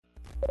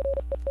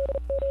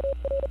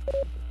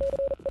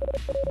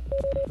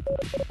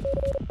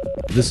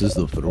This is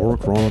the Fedora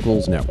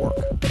Chronicles Network.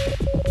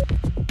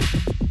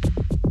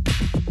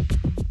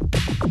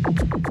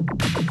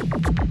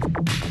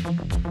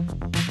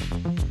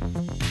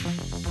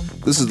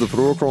 This is the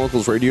Fedora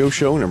Chronicles radio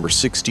show number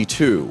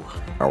 62,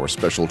 our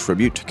special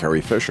tribute to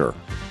Carrie Fisher.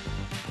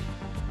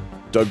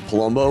 Doug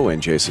Palumbo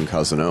and Jason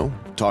Cousineau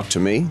talk to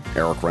me,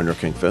 Eric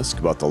Renderking-Fisk,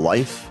 about the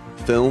life,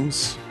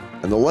 films,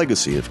 and the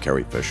legacy of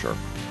Carrie Fisher.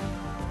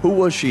 Who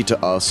was she to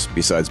us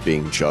besides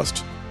being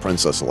just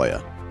Princess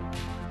Leia?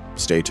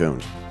 Stay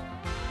tuned.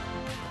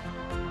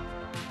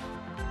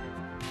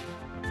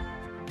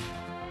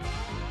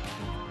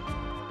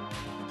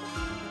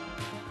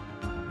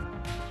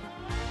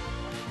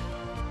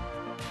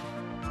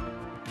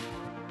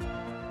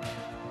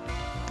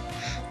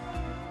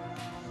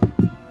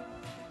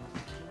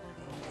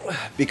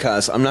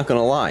 Because I'm not going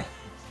to lie.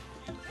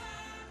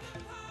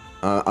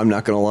 I'm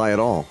not going to lie at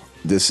all.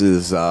 This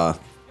is well,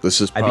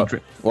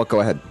 go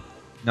ahead.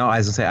 No, I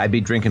was going to say, I'd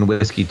be drinking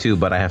whiskey too,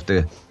 but I have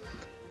to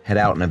head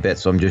out in a bit,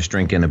 so I'm just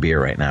drinking a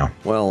beer right now.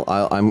 Well,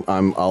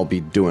 I'll be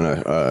doing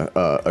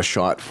a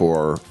shot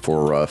for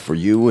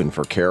you and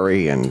for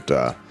Carrie and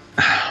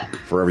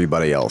for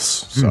everybody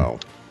else. So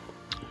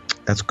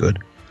that's good.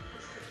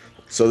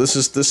 So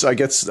I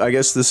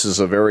guess this is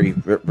a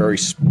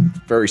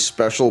very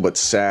special but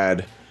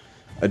sad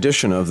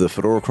edition of the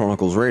Fedora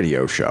Chronicles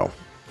radio show.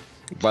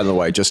 By the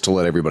way, just to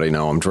let everybody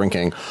know, I'm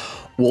drinking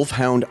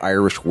Wolfhound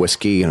Irish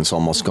whiskey, and it's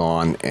almost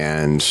gone.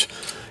 And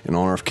in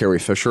honor of Carrie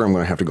Fisher, I'm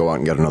going to have to go out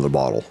and get another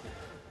bottle.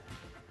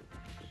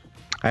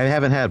 I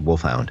haven't had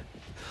Wolfhound.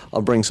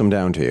 I'll bring some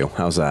down to you.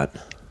 How's that?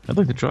 I'd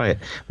like to try it.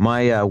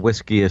 My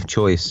whiskey of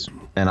choice,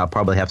 and I'll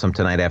probably have some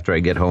tonight after I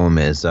get home,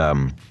 is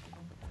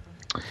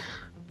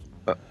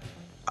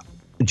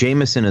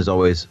Jameson is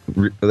always,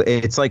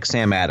 it's like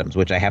Sam Adams,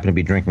 which I happen to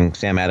be drinking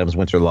Sam Adams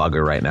Winter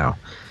Lager right now.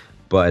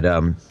 But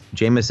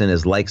Jameson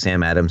is like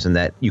Sam Adams in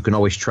that you can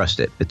always trust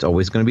it. It's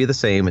always going to be the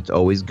same. It's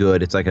always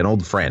good. It's like an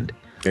old friend.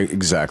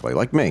 Exactly.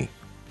 Like me.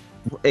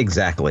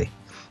 Exactly.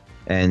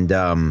 And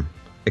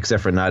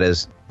except for not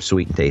as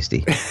sweet and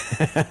tasty.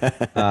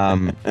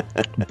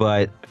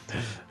 But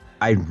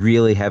I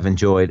really have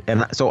enjoyed,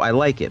 and so I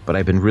like it, but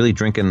I've been really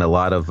drinking a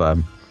lot of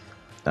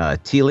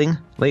Teeling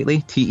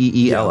lately,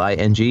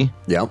 Teeling.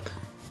 Yep.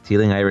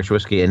 Teeling Irish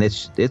whiskey, and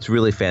it's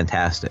really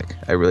fantastic.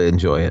 I really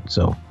enjoy it.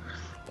 So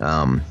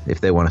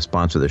if they want to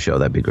sponsor the show,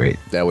 that'd be great.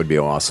 That would be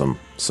awesome.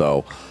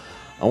 So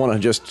I want to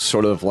just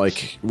sort of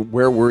like,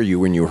 where were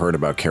you when you heard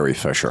about Carrie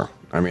Fisher?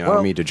 I mean, I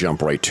don't mean to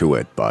jump right to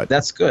it, but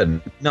that's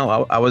good.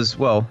 No, I was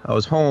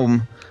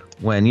home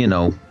when,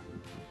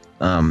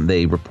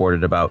 they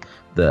reported about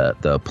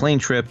the plane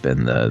trip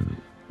and the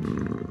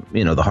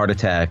heart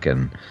attack,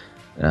 and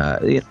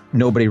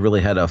nobody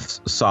really had a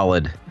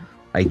solid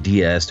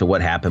idea as to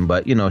what happened,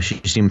 but she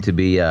seemed to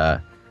be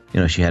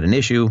she had an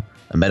issue,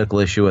 a medical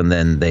issue, and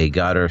then they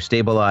got her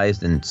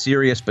stabilized in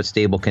serious but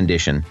stable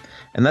condition,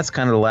 and that's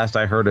kind of the last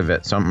I heard of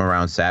it, something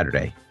around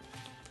Saturday.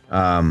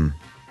 And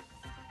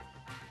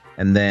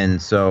then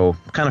so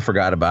kind of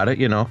forgot about it,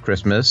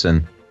 Christmas,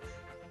 and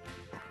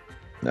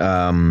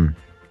so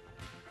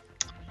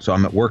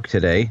I'm at work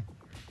today,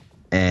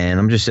 and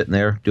I'm just sitting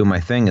there doing my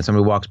thing, and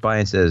somebody walks by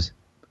and says,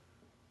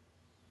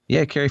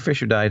 "Yeah, Carrie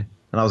Fisher died."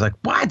 And I was like,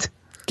 "What?"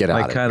 Get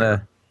out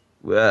of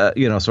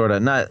here. Sort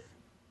of not,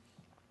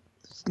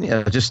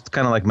 just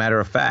kind of like matter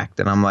of fact.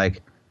 And I'm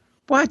like,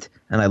 "What?"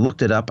 And I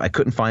looked it up. I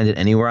couldn't find it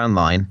anywhere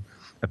online.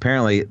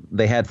 Apparently,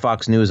 they had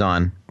Fox News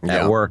on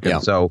at work.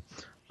 And so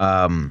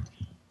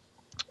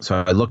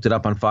I looked it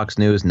up on Fox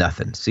News,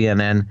 nothing.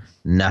 CNN,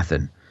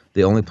 nothing.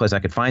 The only place I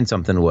could find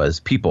something was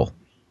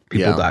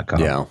people.com.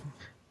 Yeah.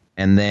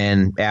 And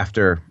then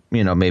after,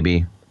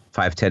 maybe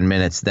 5-10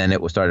 minutes, then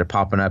it started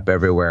popping up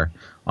everywhere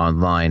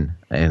online.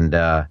 And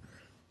I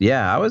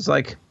was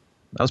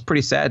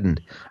pretty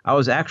saddened. I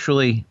was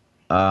actually,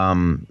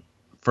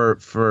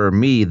 for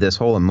me, this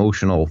whole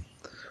emotional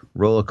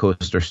roller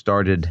coaster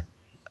started,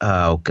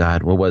 oh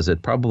God, what was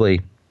it?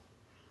 Probably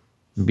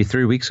maybe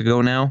 3 weeks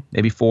ago now,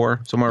 maybe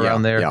 4, somewhere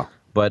around there. Yeah.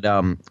 But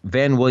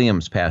Van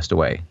Williams passed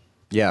away.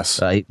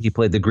 Yes. He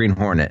played the Green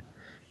Hornet.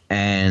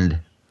 And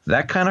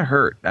that kind of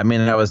hurt. I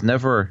mean, I was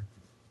never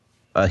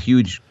a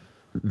huge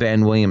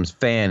Van Williams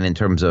fan in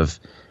terms of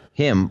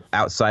him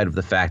outside of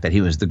the fact that he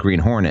was the Green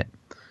Hornet.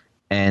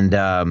 And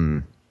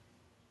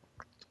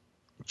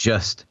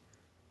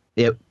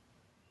it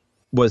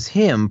was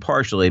him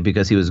partially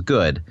because he was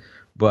good,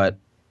 but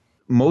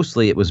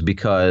mostly it was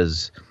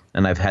because,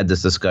 and I've had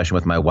this discussion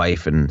with my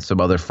wife and some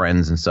other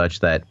friends and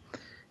such, that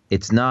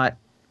it's not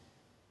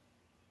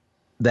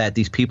that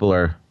these people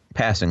are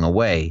passing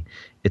away.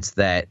 It's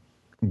that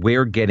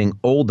we're getting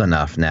old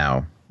enough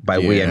now. By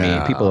we, I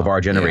mean people of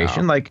our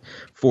generation, like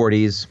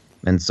 40s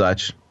and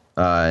such,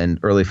 and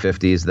early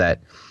 50s, that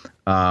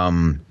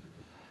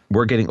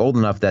we're getting old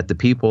enough that the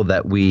people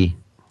that we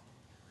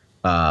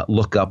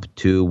look up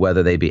to,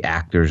 whether they be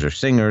actors or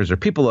singers or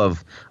people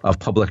of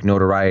public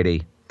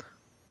notoriety,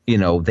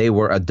 they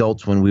were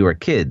adults when we were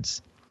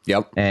kids.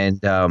 Yep. And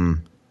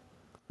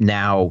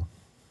now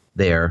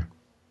they're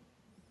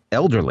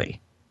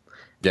elderly.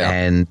 Yeah.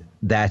 And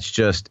that's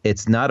just,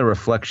 it's not a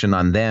reflection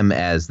on them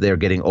as they're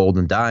getting old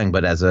and dying,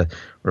 but as a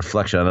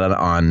reflection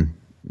on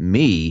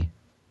me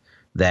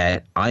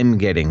that I'm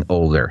getting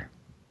older.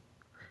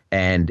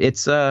 And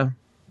it's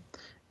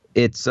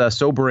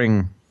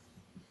sobering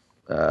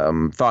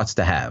thoughts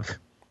to have.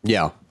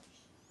 Yeah.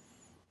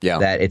 Yeah.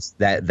 That it's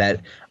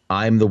that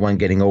I'm the one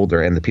getting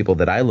older, and the people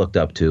that I looked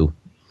up to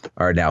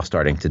are now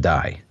starting to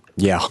die.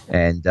 Yeah.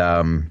 And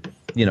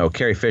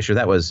Carrie Fisher,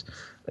 that was,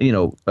 it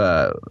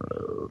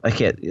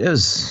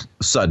was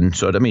sudden.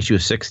 So I mean, she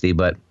was 60,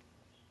 but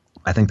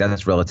I think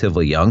that's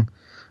relatively young.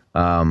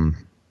 And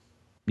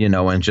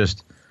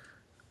just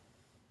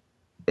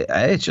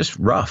it's just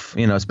rough.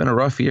 It's been a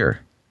rough year.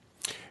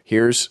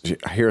 Here's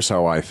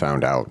how I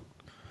found out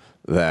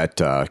that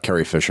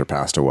Carrie Fisher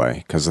passed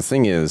away. Because the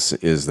thing is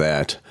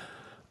that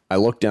I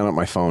looked down at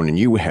my phone and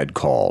you had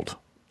called,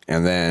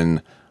 and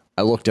then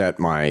I looked at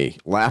my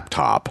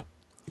laptop,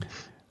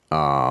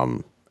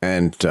 and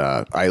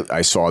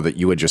I saw that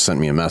you had just sent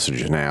me a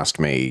message and asked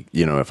me,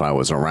 if I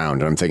was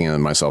around. And I'm thinking to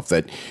myself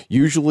that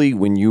usually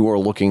when you are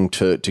looking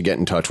to get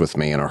in touch with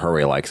me in a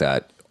hurry like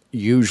that,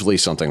 usually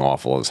something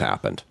awful has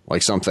happened,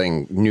 like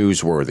something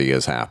newsworthy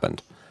has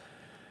happened.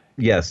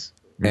 Yes.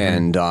 Mm-hmm.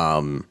 And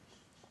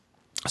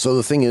so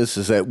the thing is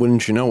that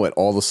wouldn't you know it,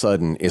 all of a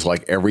sudden is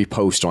like every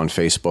post on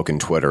Facebook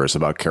and Twitter is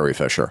about Carrie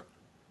Fisher.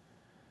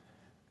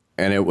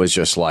 And it was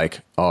just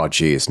like, oh,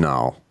 geez,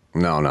 no.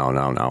 And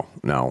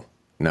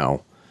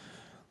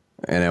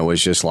it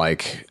was just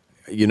like,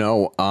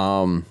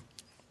 within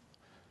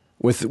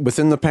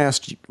the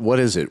past, what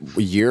is it,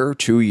 a year,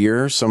 2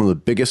 years, some of the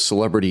biggest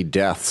celebrity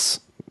deaths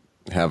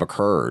have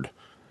occurred.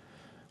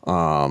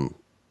 I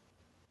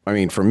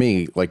mean, for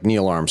me, like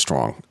Neil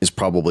Armstrong is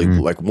probably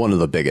like one of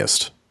the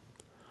biggest.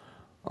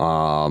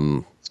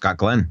 Scott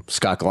Glenn,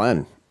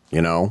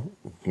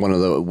 one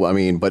of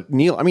the, but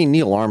Neil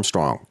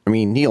Armstrong.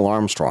 He's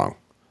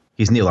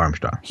Neil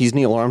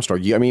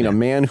Armstrong. A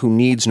man who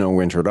needs no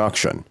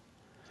introduction.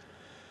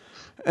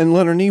 And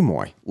Leonard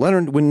Nimoy.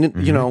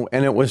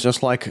 And it was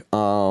just like,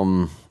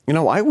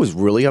 I was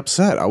really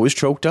upset. I was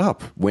choked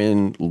up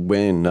when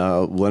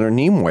Leonard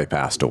Nimoy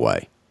passed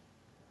away.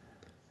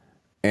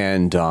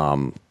 And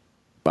I'm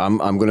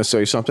going to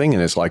say something,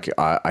 and it's like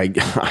I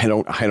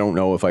don't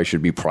know if I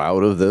should be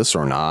proud of this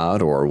or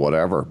not or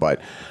whatever,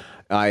 but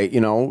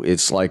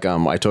it's like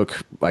I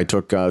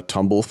took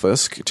Tumble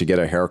Fisk to get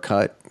a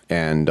haircut,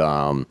 and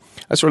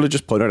I sort of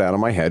just put it out of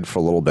my head for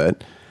a little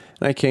bit.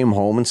 And I came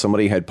home and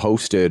somebody had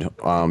posted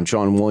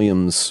John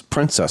Williams'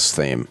 Princess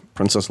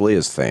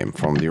Leia's theme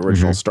from the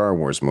original Star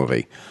Wars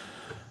movie,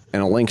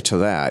 and a link to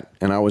that.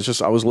 And I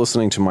was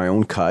listening to my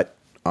own cut,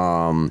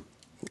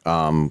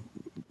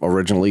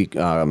 originally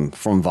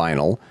from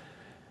vinyl,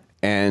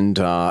 and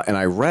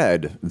I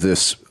read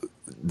this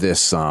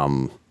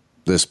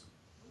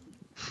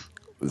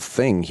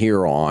thing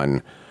here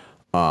on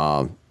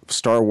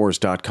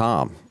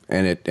StarWars.com,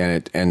 and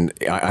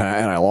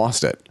I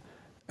lost it.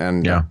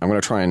 And I'm going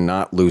to try and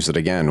not lose it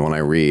again when I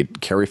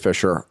read Carrie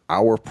Fisher,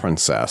 our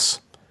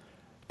princess,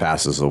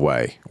 passes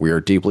away. We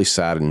are deeply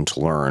saddened to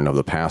learn of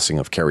the passing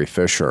of Carrie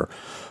Fisher,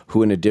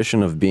 who, in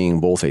addition of being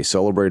both a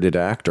celebrated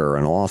actor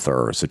and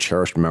author, is a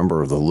cherished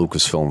member of the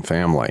Lucasfilm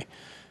family.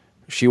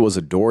 She was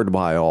adored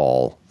by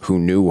all who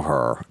knew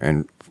her,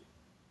 and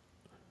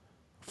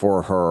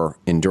for her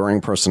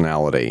enduring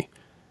personality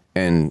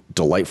and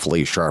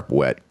delightfully sharp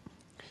wit.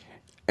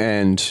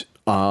 And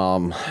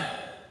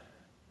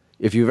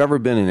if you've ever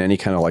been in any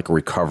kind of like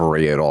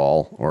recovery at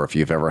all, or if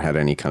you've ever had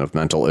any kind of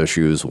mental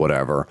issues,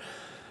 whatever,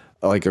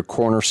 like a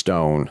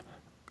cornerstone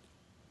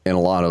in a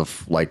lot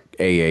of like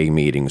AA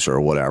meetings or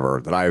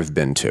whatever that I've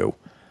been to,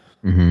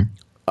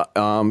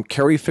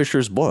 Carrie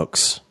Fisher's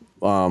books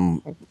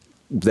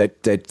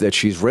that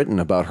she's written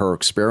about her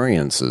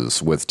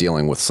experiences with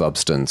dealing with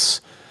substance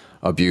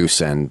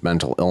abuse and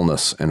mental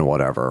illness and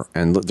whatever,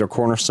 and they're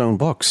cornerstone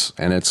books.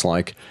 And it's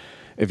like,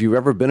 if you've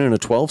ever been in a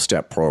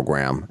 12-step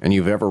program and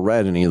you've ever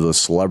read any of the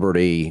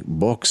celebrity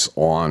books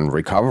on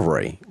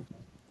recovery,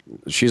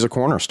 she's a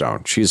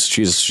cornerstone.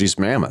 She's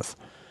mammoth.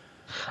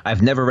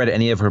 I've never read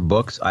any of her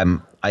books.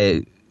 I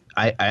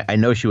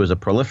know she was a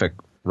prolific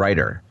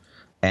writer,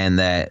 and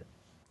that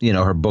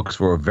her books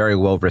were very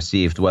well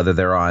received, whether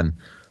they're on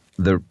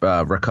the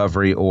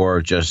recovery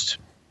or just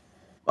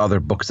other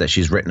books that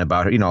she's written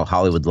about her,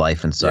 Hollywood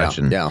life and such.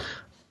 I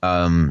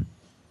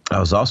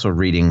was also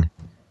reading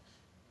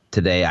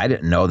today, I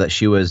didn't know that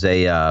she was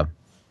a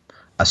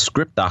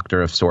script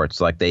doctor of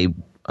sorts. Like they,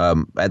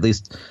 at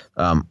least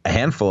a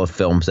handful of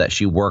films that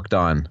she worked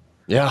on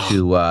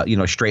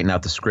to, straighten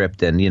out the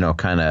script and,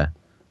 kind of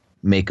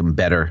make them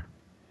better,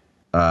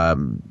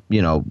 for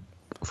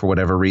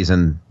whatever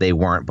reason they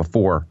weren't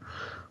before.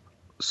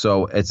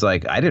 So it's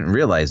like, I didn't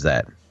realize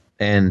that.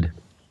 And,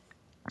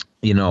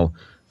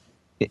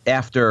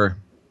 after,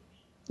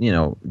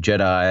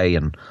 Jedi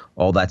and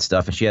all that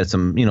stuff, and she had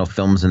some,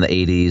 films in the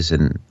 80s,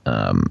 and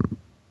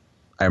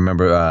I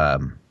remember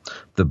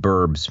The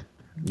Burbs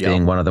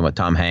being one of them with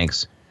Tom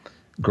Hanks.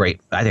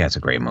 great. I think that's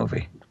a great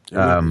movie.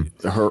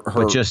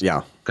 But just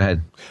yeah. Go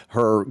ahead.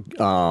 Her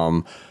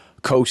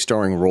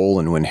co-starring role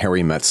in When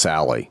Harry Met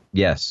Sally.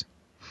 Yes,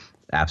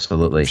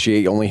 absolutely.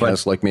 She only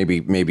has like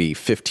maybe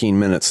 15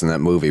 minutes in that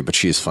movie, but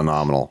she's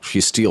phenomenal.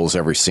 She steals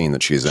every scene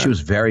that she's in. She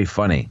was very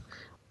funny.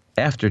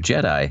 After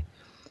Jedi,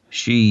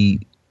 she,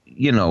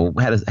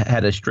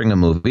 had a string of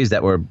movies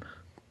that were,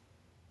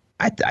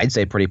 I'd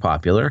say, pretty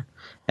popular,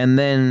 and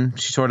then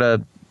she sort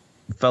of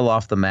fell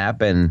off the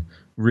map and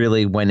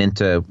really went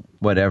into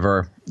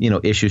whatever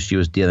issues she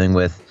was dealing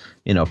with,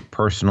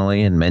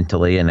 personally and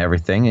mentally and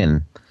everything,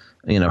 and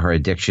her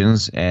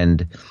addictions.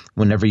 And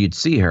whenever you'd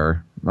see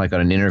her, like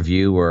on an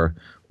interview or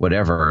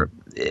whatever,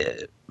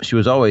 she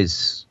was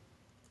always,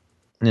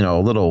 a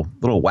little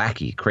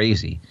wacky,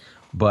 crazy.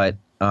 But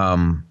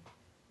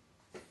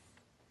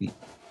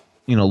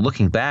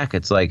looking back,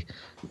 it's like,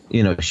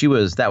 she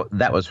was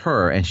that was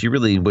her, and she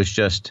really was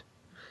just,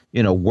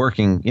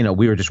 working.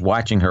 We were just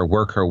watching her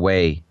work her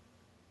way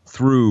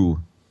through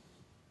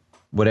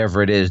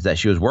whatever it is that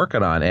she was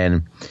working on,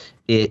 and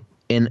it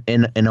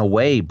in a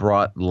way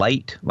brought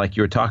light, like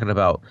you were talking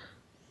about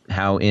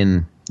how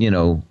in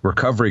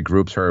recovery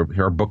groups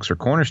her books are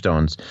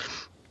cornerstones.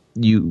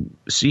 You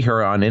see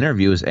her on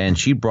interviews, and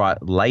she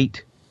brought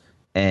light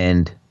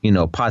and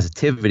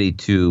positivity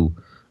to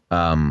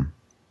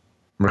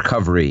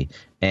recovery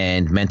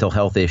and mental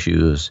health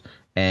issues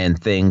and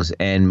things,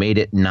 and made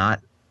it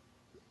not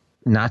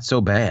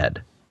so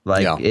bad.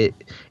 Like it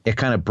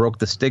kind of broke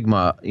the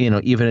stigma,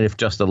 even if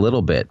just a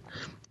little bit.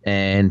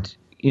 And,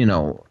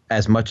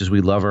 as much as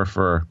we love her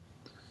for,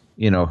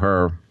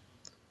 her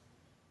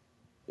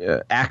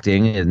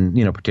acting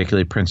and,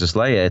 particularly Princess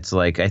Leia, it's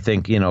like, I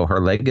think, her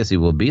legacy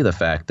will be the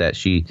fact that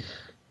she,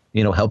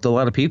 helped a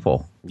lot of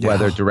people,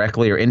 whether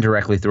directly or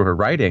indirectly through her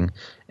writing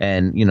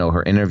and,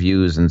 her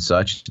interviews and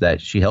such,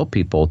 that she helped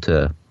people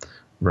to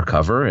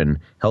recover and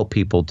help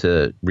people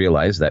to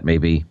realize that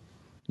maybe,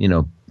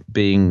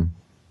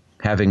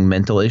 having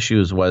mental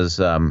issues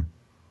was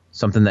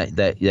something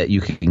that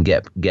you can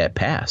get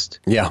past.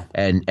 Yeah.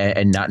 And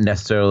not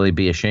necessarily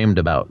be ashamed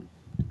about.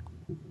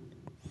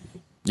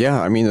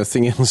 Yeah, I mean, the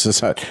thing is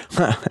that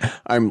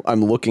I'm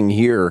looking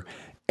here,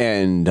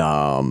 and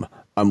I'm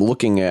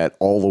looking at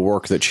all the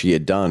work that she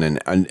had done,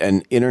 and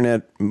an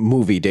Internet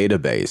Movie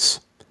Database.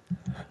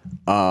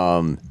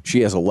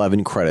 She has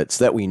 11 credits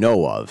that we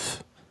know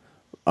of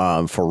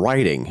for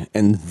writing,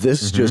 and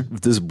this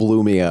this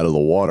blew me out of the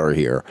water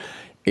here.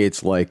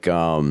 It's like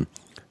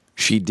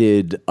she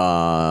did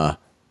a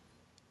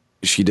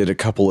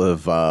couple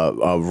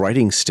of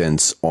writing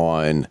stints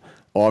on,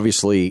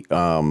 obviously,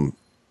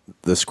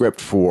 the script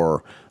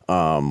for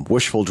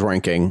Wishful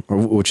Drinking,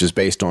 which is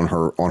based on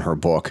her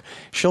book.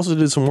 She also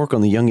did some work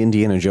on the Young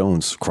Indiana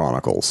Jones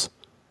Chronicles.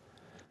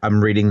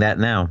 I'm reading that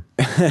now.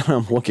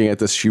 I'm looking at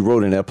this. She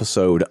wrote an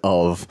episode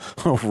of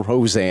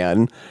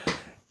Roseanne.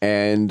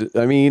 And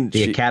I mean,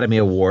 the Academy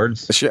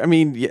Awards.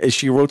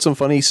 She wrote some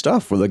funny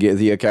stuff for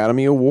the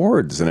Academy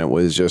Awards, and it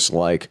was just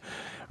like,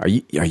 are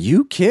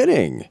you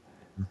kidding?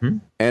 Mm-hmm.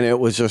 And it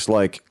was just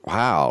like,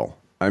 wow.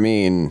 I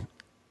mean,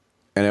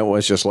 and it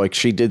was just like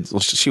she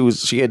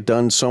had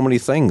done so many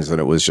things,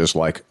 and it was just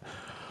like,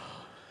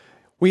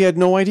 we had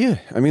no idea.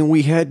 I mean,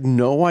 we had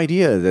no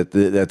idea that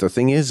the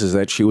thing is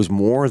that she was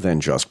more than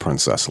just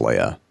Princess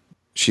Leia.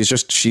 She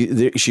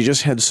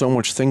just had so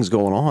much things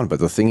going on, but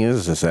the thing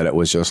is that it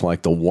was just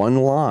like the one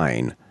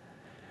line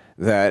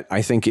that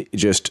I think it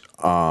just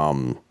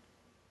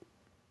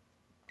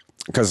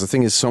because the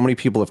thing is, so many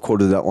people have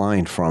quoted that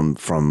line from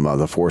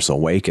The Force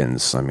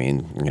Awakens. I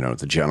mean,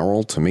 the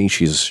General, to me,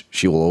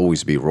 she will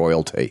always be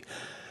royalty.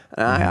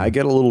 I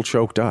get a little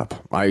choked up.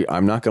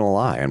 I'm not going to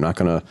lie.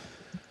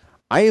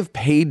 I have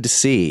paid to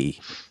see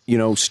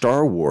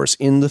Star Wars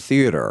in the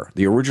theater,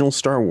 the original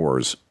Star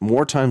Wars,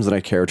 more times than I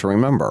care to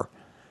remember.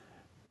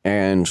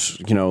 And,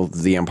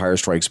 The Empire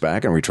Strikes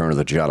Back and Return of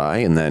the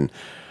Jedi. And then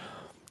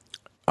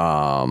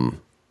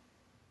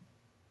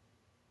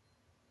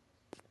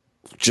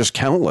just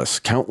countless,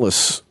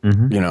 things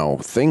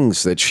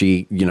that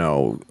she,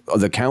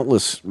 the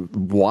countless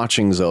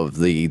watchings of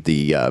the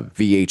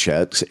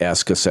VHS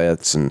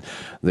cassettes and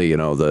the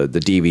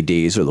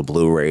DVDs or the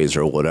Blu-rays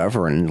or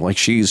whatever. And like,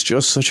 she's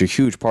just such a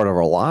huge part of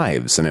our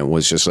lives. And it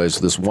was just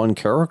this one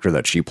character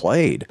that she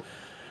played.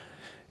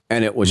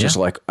 And it was just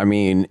like, I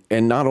mean,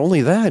 and not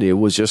only that, it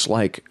was just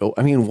like,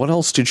 I mean, what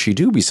else did she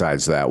do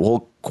besides that?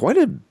 Well, quite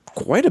a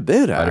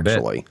bit,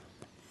 actually.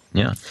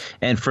 Yeah.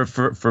 And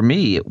for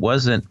me, it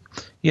wasn't,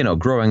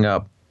 growing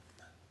up,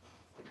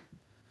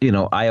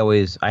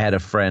 I had a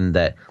friend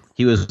that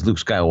he was Luke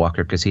Skywalker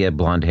because he had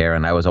blonde hair,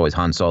 and I was always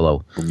Han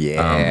Solo.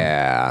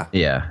 Yeah.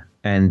 Yeah.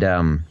 And,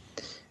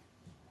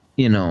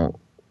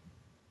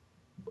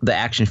 the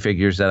action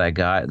figures that I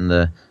got and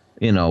the,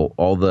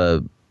 all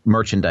the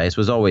merchandise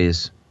was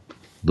always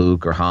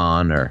Luke or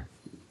Han or,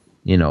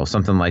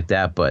 something like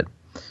that. But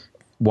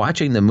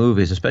watching the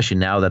movies, especially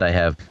now that I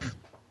have,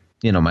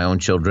 my own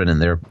children and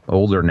they're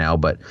older now,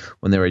 but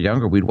when they were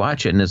younger, we'd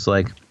watch it and it's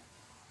like,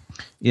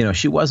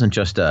 she wasn't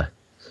just a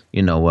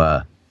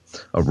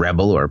a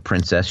rebel or a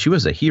princess. She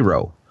was a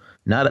hero,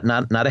 not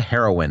a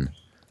heroine.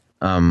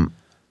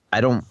 I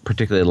don't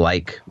particularly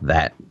like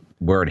that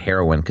word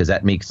heroine because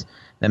that makes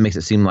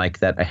it seem like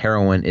that a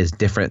heroine is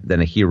different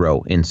than a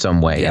hero in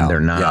some way, and they're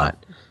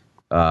not.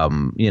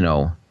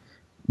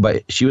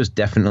 But she was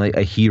definitely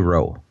a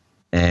hero,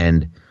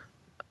 and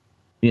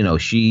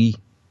she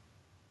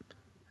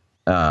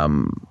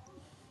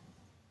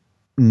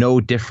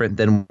no different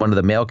than one of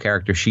the male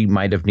characters. She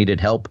might have needed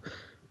help,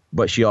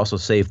 but she also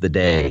saved the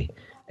day.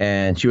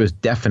 And she was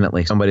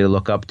definitely somebody to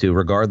look up to,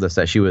 regardless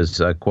that she was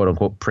a quote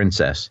unquote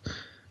princess,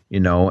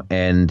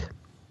 and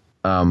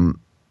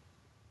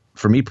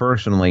for me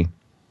personally,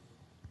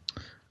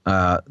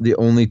 the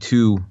only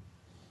two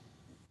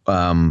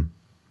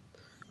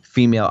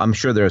female, I'm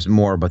sure there's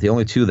more, but the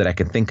only two that I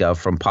can think of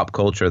from pop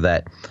culture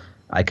that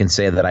I can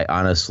say that I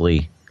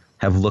honestly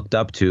have looked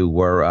up to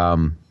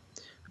were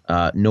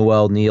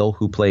Noelle Neal,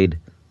 who played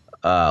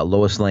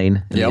Lois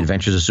Lane in the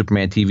Adventures of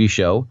Superman TV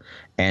show,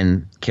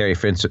 and Carrie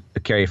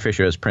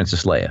Fisher as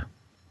Princess Leia.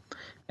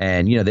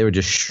 And, they were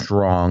just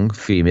strong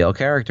female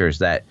characters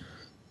that,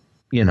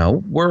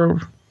 were,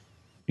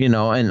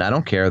 and I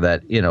don't care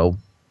that,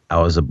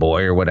 I was a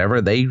boy or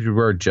whatever. They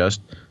were just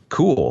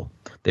cool.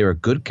 They were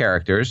good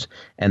characters,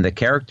 and the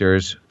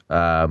characters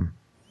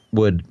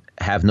would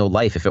have no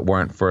life if it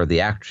weren't for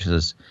the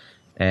actresses.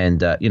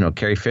 And,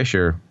 Carrie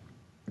Fisher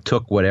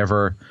took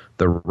whatever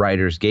the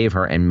writers gave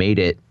her and made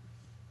it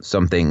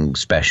something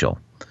special.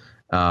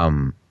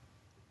 And,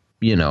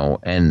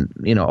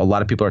 a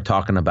lot of people are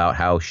talking about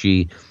how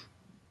she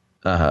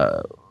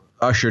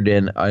ushered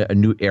in a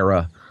new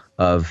era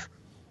of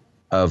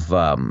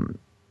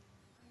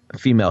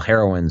female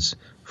heroines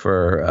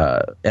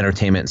for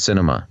entertainment and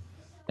cinema.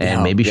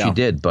 And maybe she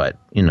did, but,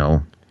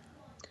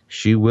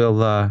 she'll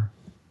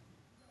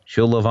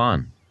live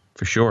on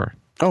for sure.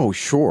 Oh,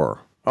 sure.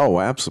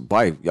 Oh,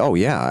 absolutely. Oh,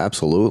 yeah,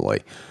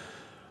 absolutely.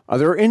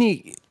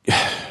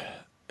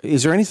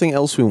 Is there anything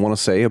else we want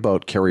to say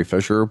about Carrie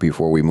Fisher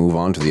before we move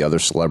on to the other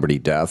celebrity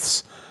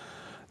deaths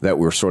that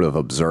we're sort of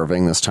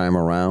observing this time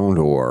around?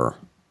 Or,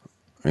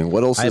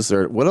 what else is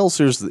there? What else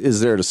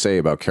is there to say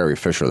about Carrie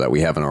Fisher that we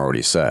haven't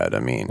already said?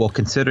 Well,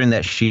 considering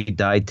that she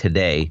died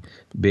today,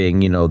 being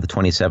the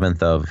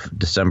 27th of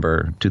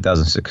December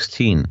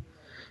 2016,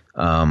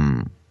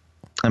 I'm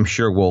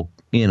sure we'll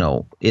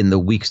in the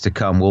weeks to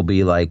come we'll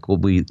be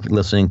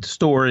listening to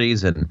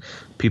stories and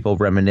people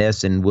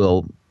reminisce, and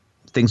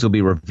things will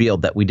be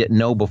revealed that we didn't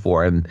know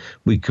before, and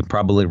we could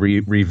probably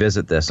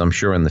revisit this, I'm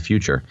sure, in the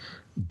future.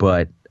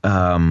 But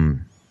I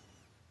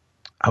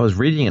was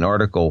reading an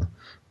article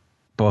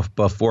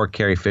before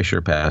Carrie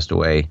Fisher passed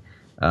away,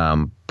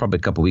 probably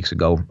a couple weeks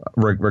ago,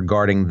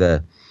 regarding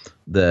the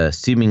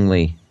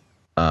seemingly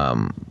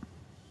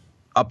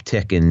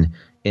uptick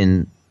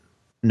in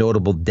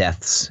notable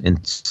deaths in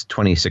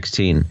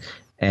 2016.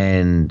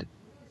 And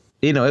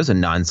it was a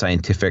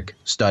non-scientific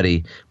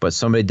study, but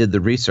somebody did the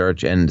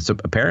research, and so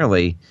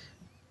apparently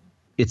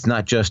it's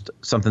not just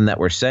something that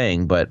we're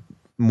saying, but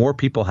more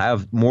people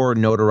of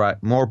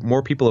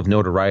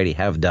notoriety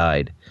have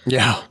died.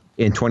 Yeah.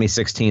 In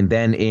 2016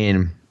 than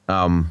in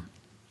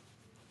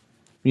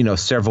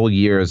several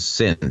years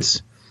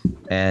since.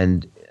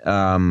 And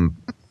I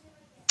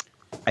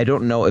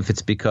don't know if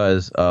it's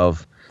because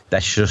of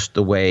that's just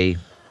the way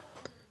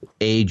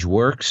age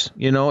works.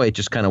 It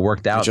just kind of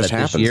worked out. It just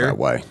happens this year that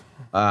way.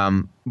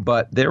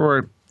 But there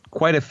were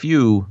quite a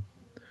few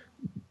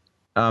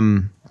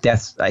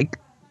deaths. I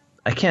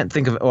can't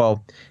think of.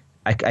 Well,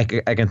 I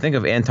can think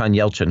of Anton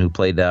Yelchin, who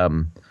played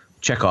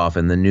Chekhov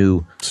in the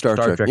new Star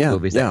Trek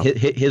movies. Yeah.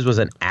 His was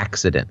an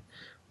accident,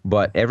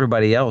 but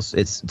everybody else,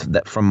 it's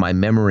that from my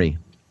memory,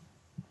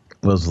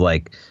 was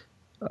like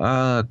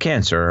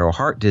cancer or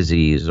heart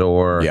disease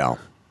or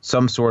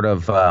some sort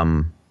of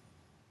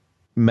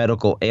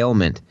medical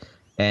ailment,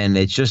 and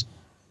it just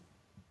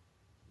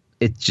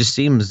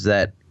seems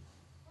that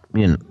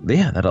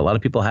that a lot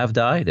of people have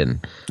died, and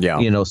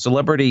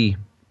celebrity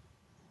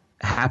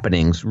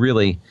happenings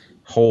really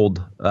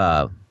hold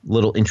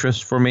little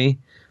interest for me,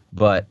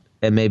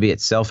 and maybe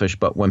it's selfish,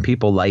 but when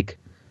people like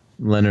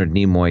Leonard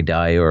Nimoy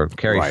die, or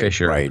Carrie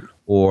Fisher,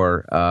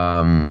 or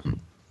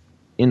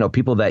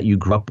people that you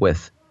grew up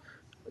with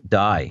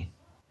die,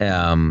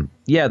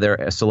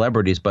 they're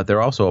celebrities, but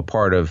they're also a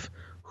part of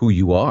who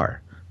you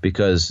are,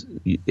 because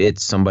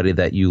it's somebody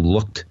that you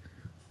looked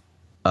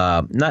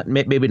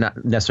maybe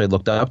not necessarily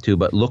looked up to,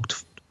 but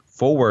looked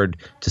forward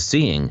to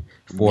seeing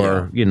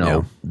for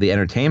the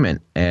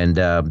entertainment, and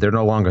they're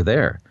no longer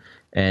there.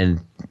 And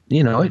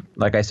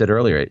like I said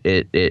earlier,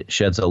 it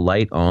sheds a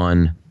light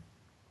on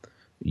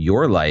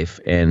your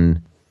life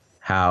and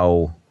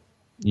how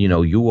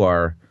you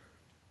are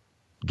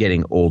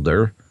getting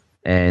older,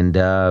 and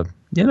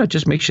it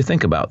just makes you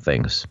think about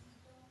things.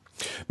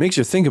 Makes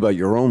you think about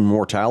your own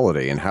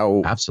mortality and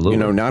how,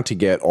 absolutely, not to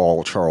get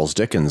all Charles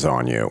Dickens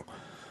on you,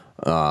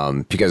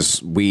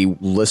 because we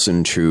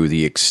listened to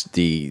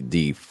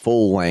the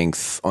full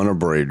length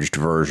unabridged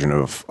version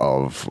of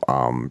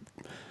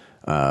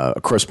A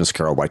Christmas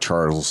Carol by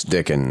Charles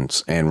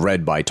Dickens and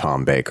read by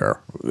Tom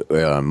Baker.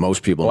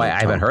 Most people. I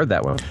haven't heard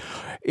that one.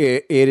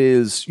 It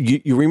is.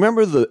 You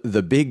remember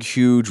the big,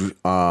 huge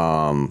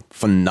phenomenon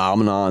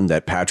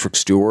that Patrick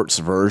Stewart's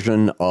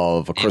version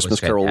of A Christmas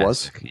Carol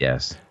was?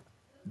 Yes.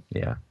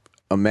 Yeah.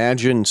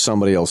 Imagine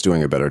somebody else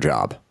doing a better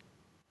job.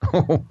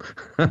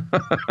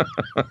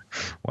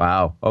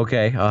 Wow.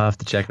 Okay, I'll have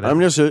to check it out.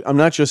 I'm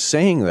not just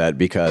saying that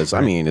because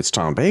I mean it's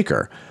Tom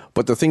Baker,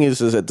 but the thing is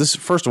that this,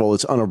 first of all,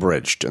 it's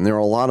unabridged, and there are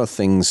a lot of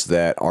things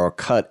that are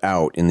cut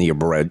out in the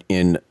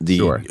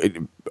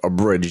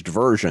abridged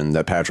version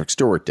that Patrick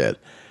Stewart did.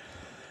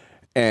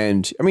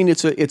 And I mean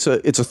it's a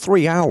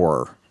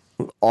 3-hour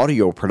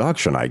audio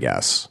production, I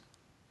guess.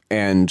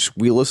 And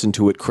we listened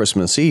to it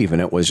Christmas Eve,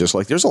 and it was just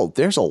like there's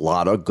a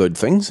lot of good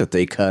things that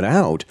they cut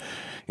out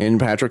in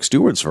Patrick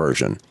Stewart's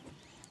version.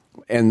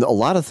 And a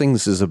lot of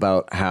things is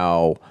about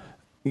how,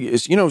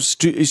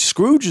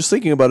 Scrooge is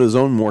thinking about his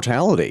own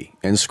mortality,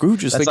 and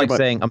Scrooge is thinking about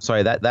saying, I'm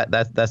sorry,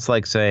 that's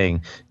like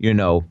saying,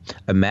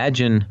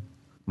 imagine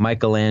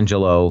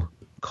Michelangelo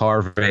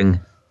carving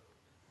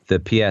the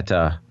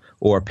Pieta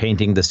or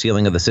painting the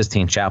ceiling of the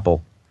Sistine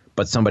Chapel,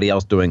 but somebody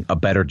else doing a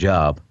better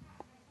job.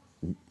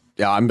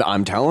 Yeah,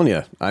 I'm telling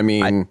you. I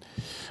mean,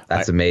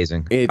 that's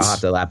amazing.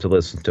 I'll have to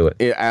listen to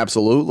it.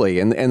 Absolutely.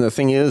 And the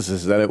thing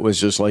is that it was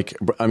just like,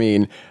 I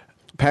mean,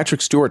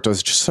 Patrick Stewart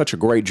does just such a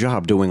great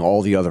job doing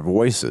all the other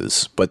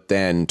voices, but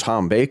then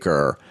Tom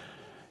Baker,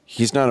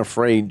 he's not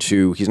afraid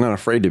to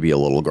be a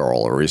little girl,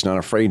 or he's not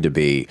afraid to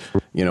be,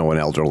 an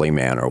elderly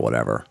man or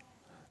whatever.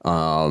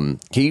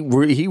 He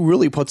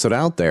really puts it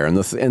out there, and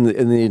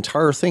the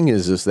entire thing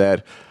is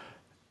that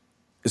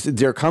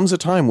there comes a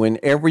time when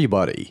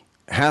everybody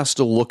has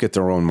to look at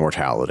their own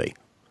mortality,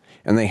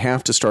 and they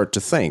have to start to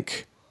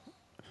think,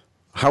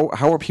 how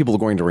are people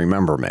going to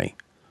remember me?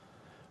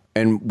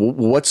 And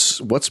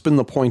what's been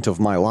the point of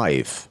my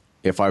life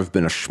if I've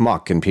been a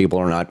schmuck and people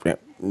are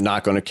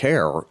not going to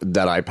care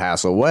that I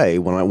pass away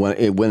when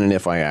and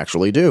if I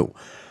actually do?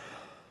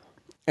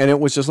 And it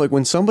was just like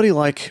when somebody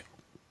like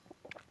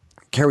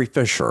Carrie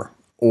Fisher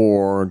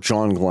or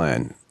John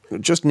Glenn,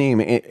 just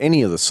name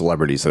any of the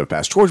celebrities that have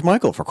passed. George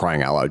Michael, for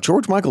crying out loud.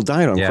 George Michael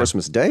died on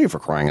Christmas Day, for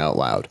crying out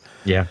loud.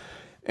 Yeah.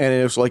 And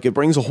it's like it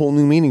brings a whole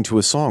new meaning to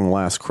his song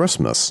Last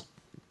Christmas.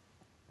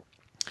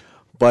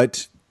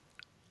 But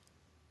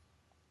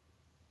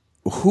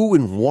who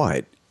and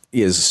what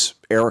is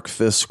Eric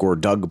Fisk or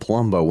Doug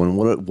Palumbo,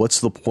 and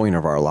what's the point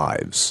of our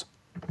lives?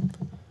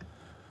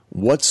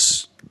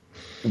 What's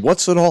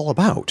it all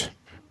about?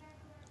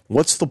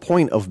 What's the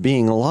point of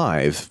being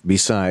alive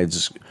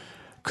besides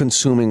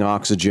consuming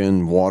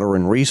oxygen, water,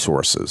 and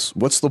resources?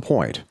 What's the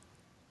point?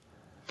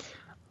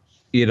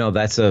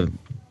 That's a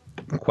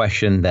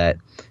question that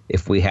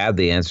if we had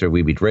the answer,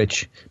 we'd be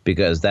rich,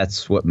 because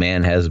that's what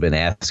man has been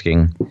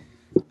asking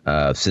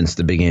since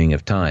the beginning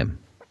of time.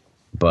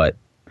 But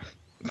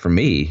for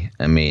me,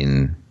 I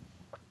mean,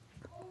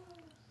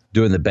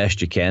 doing the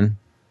best you can.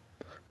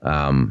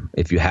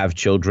 If you have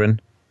children,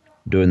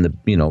 doing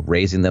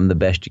raising them the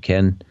best you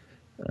can,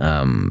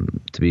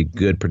 to be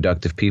good,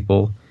 productive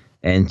people,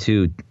 and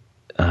to,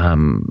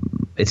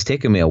 it's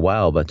taken me a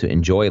while, but to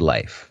enjoy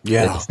life.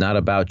 Yeah. It's not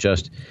about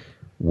just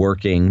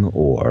working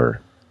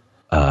or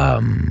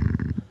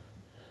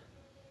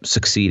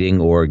succeeding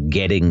or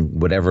getting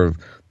whatever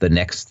the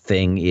next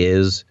thing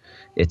is.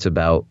 It's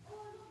about,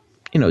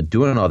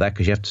 doing all that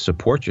because you have to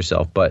support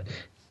yourself, but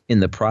in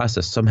the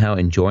process, somehow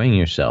enjoying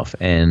yourself.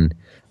 And,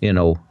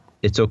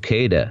 it's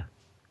okay to,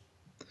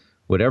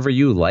 whatever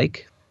you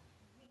like,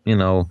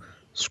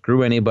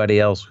 screw anybody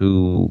else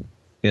who,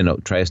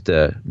 tries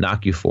to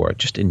knock you for it.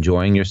 Just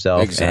enjoying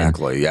yourself.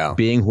 Exactly. And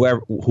being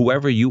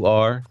whoever you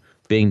are,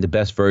 being the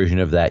best version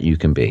of that you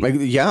can be.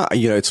 Yeah.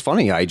 It's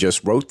funny. I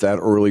just wrote that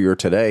earlier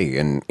today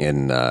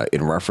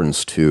in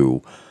reference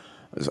to,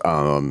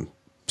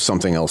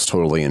 something else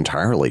totally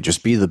entirely.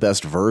 Just be the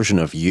best version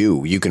of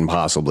you can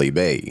possibly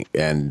be.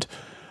 And,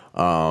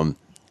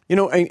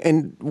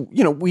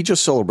 we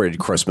just celebrated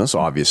Christmas,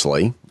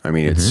 obviously. I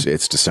mean,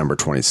 it's December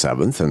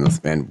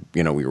 27th, and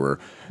we were,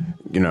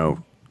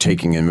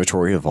 taking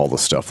inventory of all the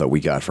stuff that we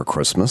got for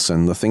Christmas.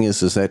 And the thing is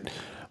that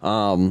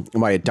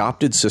my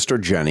adopted sister,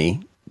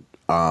 Jenny,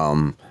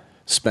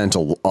 spent a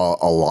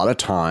lot of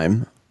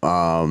time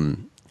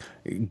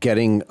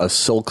getting a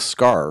silk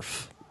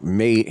scarf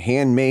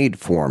handmade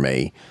for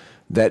me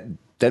that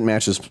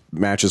matches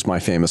my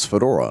famous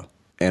fedora.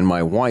 And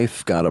my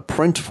wife got a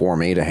print for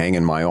me to hang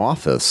in my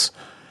office.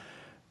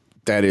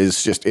 That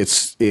is just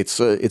it's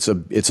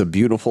a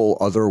beautiful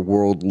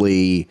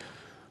otherworldly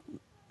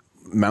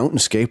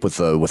mountainscape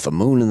with the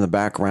moon in the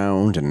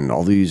background and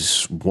all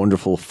these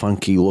wonderful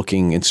funky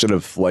looking, instead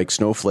of like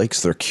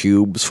snowflakes, they're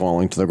cubes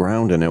falling to the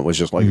ground, and it was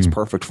just like it's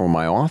perfect for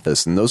my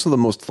office. And those are the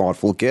most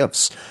thoughtful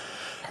gifts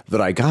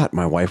that I got.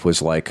 My wife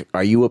was like,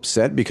 "Are you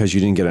upset because you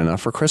didn't get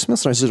enough for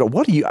Christmas?" And I said,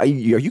 "What are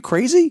you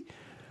crazy?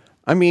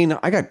 I mean,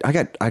 I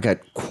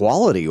got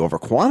quality over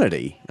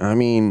quantity. I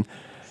mean,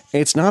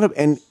 it's not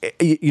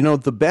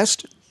the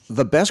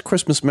best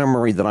Christmas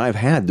memory that I've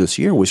had this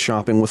year was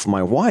shopping with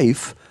my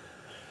wife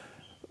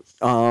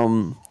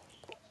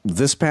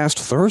this past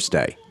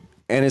Thursday.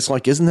 And it's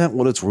like, isn't that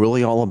what it's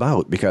really all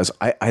about? Because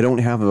I don't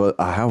have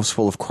a house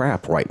full of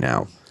crap right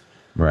now.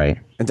 Right.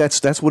 And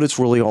that's what it's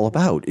really all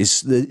about.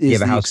 You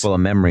have a house full of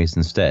memories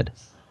instead.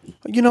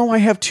 I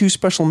have 2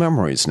 special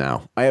memories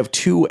now. I have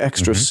 2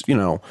 extras,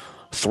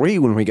 3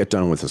 when we get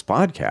done with this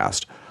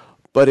podcast.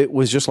 But it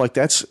was just like,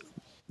 that's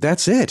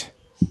it.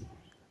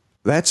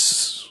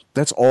 That's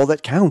all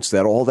that counts.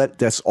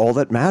 That's all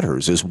that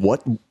matters is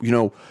what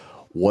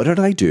did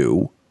I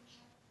do?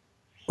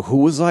 Who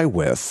was I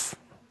with?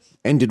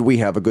 And did we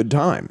have a good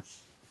time?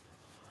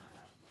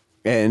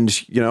 And,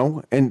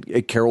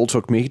 Carol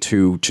took me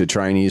to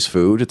Chinese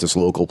food at this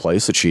local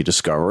place that she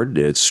discovered.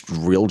 It's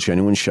real,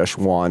 genuine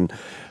Szechuan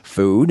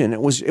food. And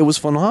it was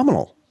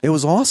phenomenal. It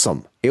was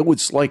awesome. It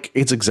was like,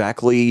 it's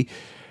exactly,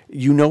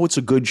 it's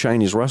a good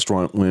Chinese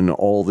restaurant when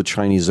all the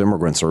Chinese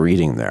immigrants are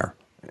eating there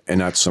and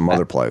not some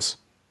other place.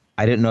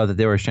 I didn't know that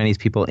there were Chinese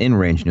people in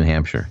Range, New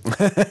Hampshire.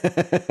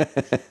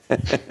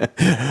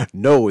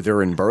 No, they're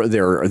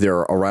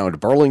around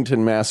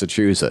Burlington,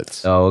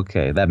 Massachusetts. Oh,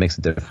 okay. That makes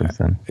a difference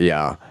then.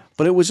 Yeah.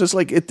 But it was just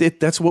like,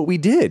 that's what we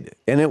did.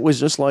 And it was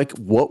just like,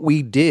 what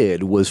we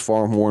did was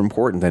far more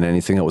important than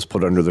anything that was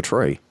put under the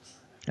tree.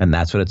 And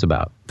that's what it's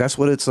about. That's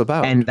what it's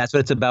about. And that's what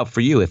it's about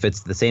for you. If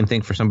it's the same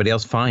thing for somebody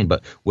else, fine.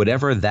 But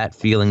whatever that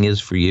feeling is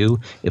for you,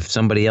 if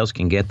somebody else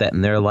can get that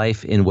in their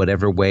life in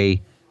whatever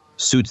way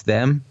suits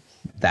them,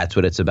 that's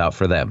what it's about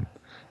for them.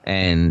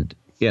 And,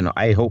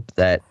 I hope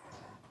that,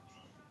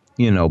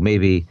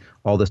 maybe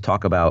all this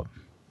talk about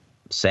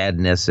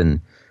sadness and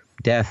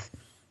death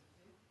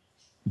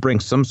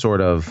brings some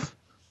sort of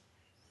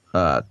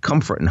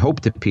comfort and hope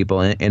to people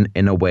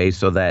in a way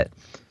so that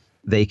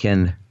they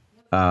can,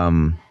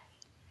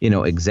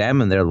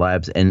 examine their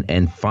lives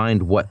and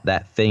find what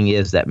that thing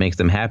is that makes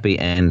them happy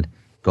and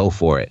go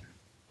for it.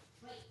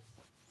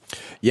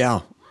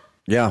 Yeah.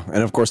 Yeah.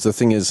 And of course, the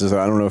thing is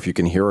I don't know if you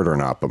can hear it or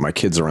not, but my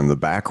kids are in the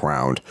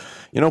background,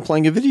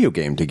 playing a video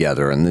game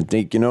together, and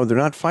they, they're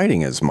not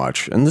fighting as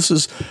much. And this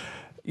is,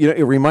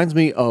 it reminds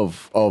me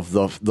of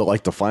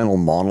the final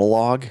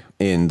monologue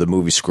in the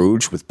movie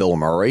Scrooge with Bill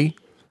Murray,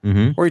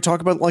 where he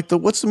talk about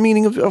what's the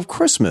meaning of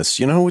Christmas?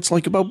 It's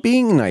like about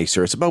being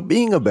nicer. It's about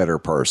being a better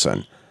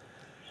person.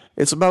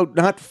 It's about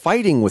not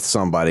fighting with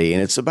somebody.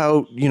 And it's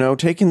about,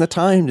 taking the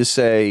time to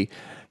say,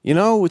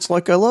 it's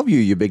like, I love you,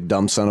 you big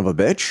dumb son of a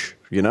bitch.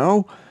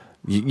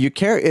 You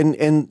care.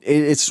 And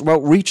it's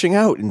about reaching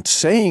out and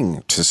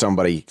saying to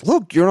somebody,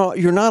 look,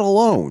 you're not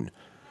alone.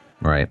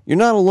 Right. You're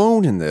not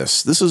alone in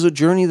this. This is a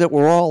journey that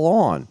we're all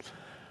on.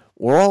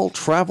 We're all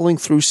traveling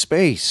through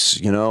space,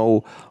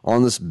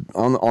 on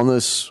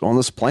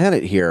this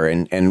planet here,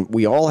 and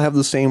we all have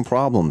the same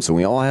problems, and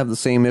we all have the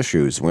same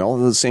issues, and we all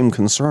have the same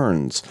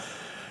concerns.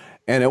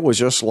 And it was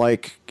just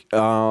like,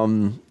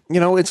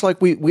 it's like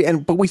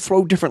but we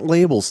throw different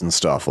labels and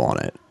stuff on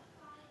it.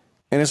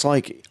 And it's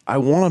like, I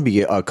want to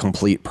be a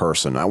complete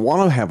person. I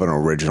want to have an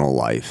original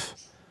life.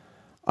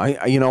 I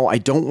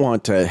don't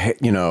want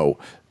to,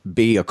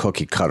 be a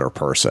cookie cutter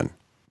person.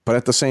 But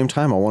at the same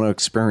time, I want to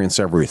experience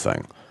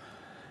everything.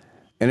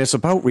 And it's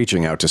about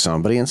reaching out to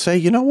somebody and say,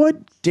 you know what?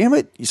 Damn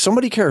it.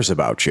 Somebody cares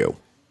about you.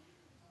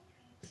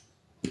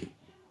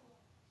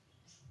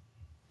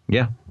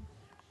 Yeah.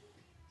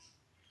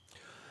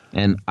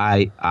 And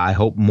I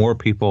hope more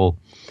people,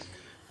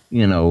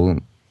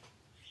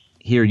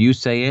 hear you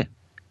say it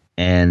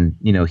and,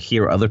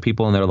 hear other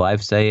people in their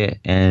lives say it.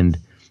 And,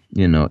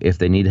 if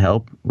they need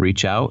help,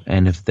 reach out.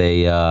 And if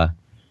they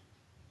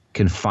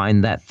can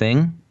find that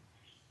thing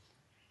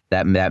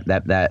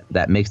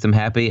that makes them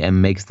happy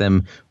and makes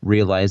them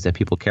realize that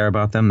people care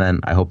about them,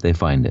 then I hope they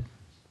find it.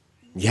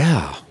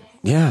 Yeah.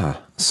 Yeah.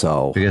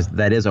 So because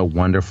that is a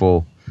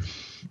wonderful,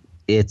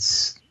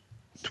 it's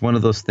one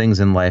of those things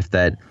in life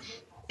that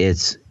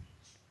it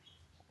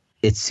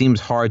seems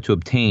hard to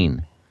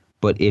obtain,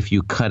 but if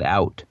you cut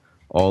out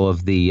all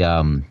of the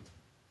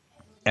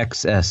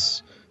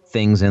excess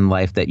things in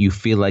life that you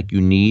feel like you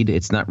need,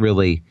 it's not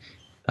really,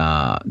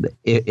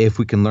 if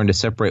we can learn to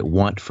separate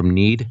want from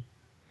need,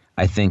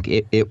 I think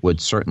it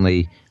would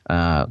certainly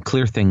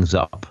clear things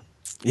up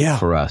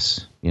for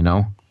us,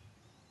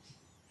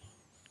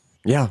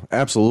 Yeah,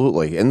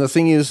 absolutely. And the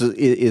thing is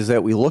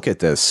that we look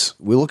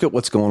at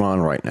what's going on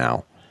right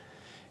now.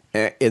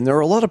 And there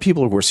are a lot of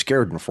people who are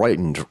scared and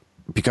frightened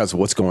because of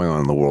what's going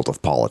on in the world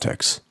of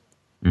politics.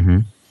 Mm-hmm.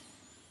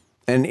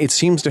 And it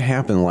seems to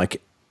happen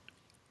like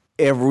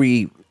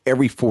every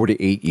 4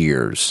 to 8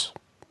 years.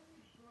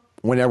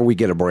 Whenever we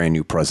get a brand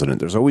new president,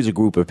 there's always a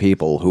group of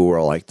people who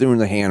are like doing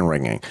the hand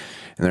wringing.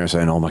 And they're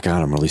saying, oh, my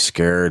God, I'm really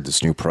scared.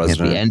 This new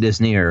president. The end is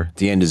near.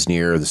 The end is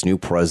near. This new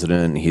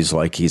president, he's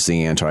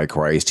the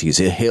Antichrist. He's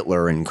a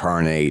Hitler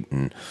incarnate.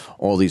 And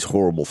all these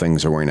horrible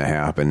things are going to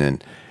happen.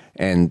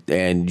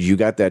 And you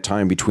got that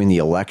time between the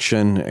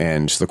election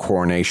and the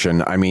coronation.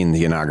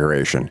 The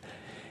inauguration.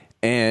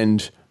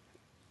 And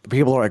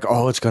people are like,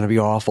 oh, it's going to be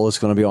awful. It's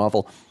going to be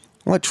awful.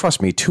 Well,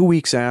 trust me, 2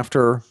 weeks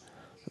after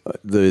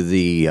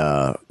the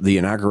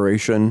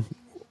inauguration,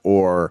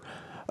 or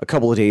a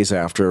couple of days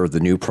after the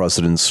new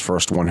president's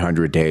first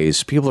 100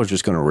 days, people are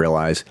just going to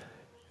realize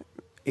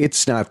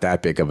it's not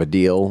that big of a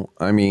deal.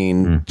 I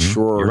mean,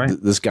 sure, right.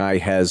 This guy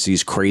has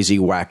these crazy,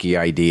 wacky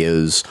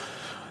ideas.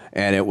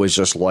 And it was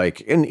just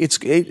like, and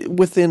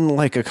within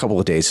like a couple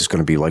of days, it's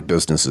going to be like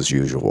business as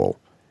usual.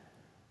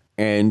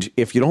 And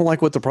if you don't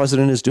like what the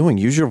president is doing,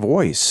 use your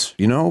voice,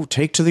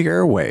 take to the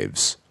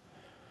airwaves,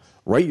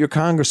 write your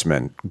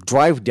congressman,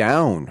 drive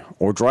down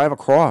or drive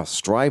across,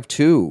 drive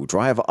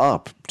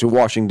up to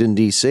Washington,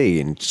 D.C.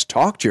 and just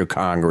talk to your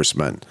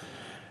congressman.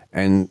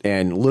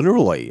 And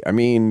literally, I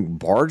mean,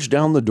 barge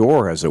down the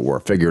door, as it were,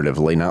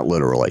 figuratively, not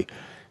literally,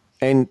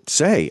 and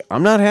say,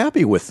 I'm not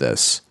happy with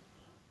this.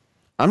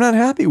 I'm not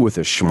happy with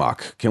this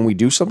schmuck. Can we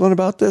do something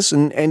about this?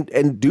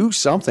 And do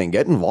something.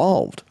 Get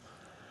involved.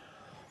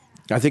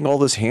 I think all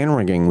this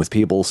hand-wringing with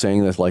people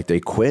saying that like they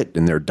quit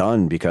and they're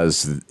done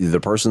because the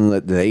person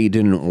that they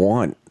didn't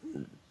want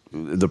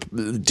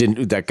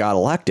that got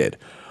elected,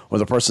 or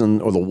the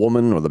person or the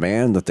woman or the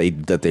man that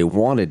they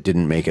wanted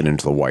didn't make it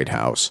into the White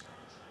House.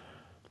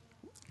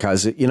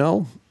 Because,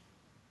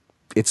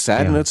 it's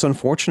sad and it's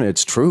unfortunate.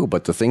 It's true.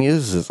 But the thing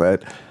is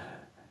that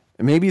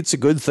maybe it's a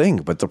good thing,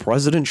 but the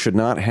president should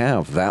not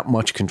have that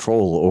much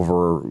control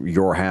over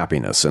your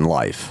happiness in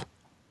life.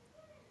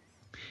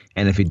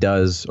 And if he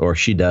does or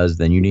she does,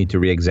 then you need to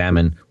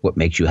reexamine what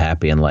makes you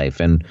happy in life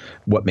and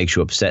what makes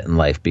you upset in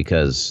life,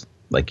 because,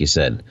 like you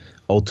said,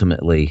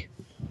 ultimately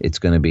it's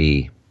going to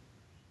be,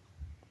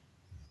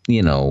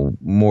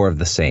 more of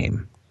the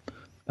same,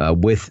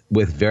 with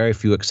very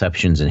few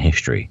exceptions in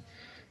history.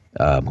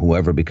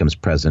 Whoever becomes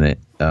president,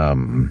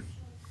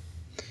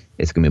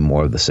 it's going to be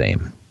more of the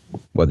same,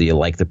 whether you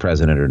like the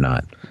president or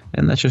not.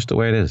 And that's just the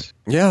way it is.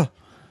 Yeah.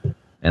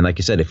 And like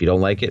you said, if you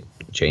don't like it,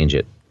 change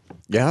it.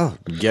 Yeah.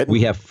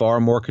 We have far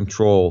more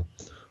control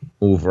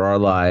over our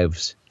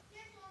lives,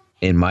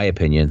 in my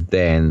opinion,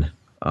 than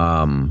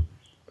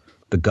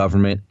the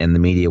government and the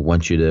media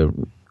want you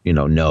to,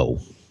 know.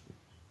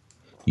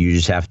 You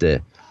just have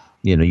to,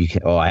 you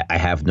can, I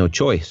have no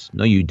choice.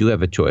 No, you do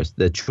have a choice.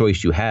 The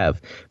choice you have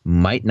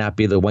might not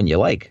be the one you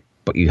like,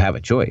 but you have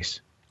a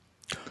choice.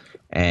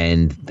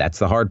 And that's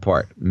the hard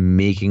part,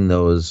 making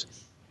those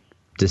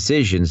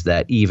decisions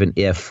that even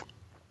if,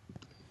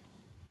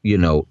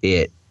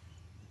 it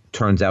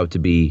turns out to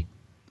be,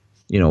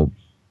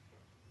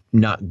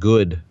 not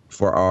good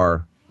for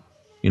our,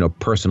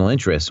 personal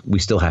interests, we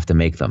still have to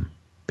make them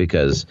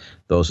because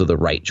those are the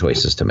right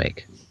choices to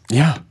make.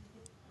 Yeah.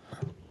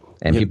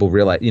 And people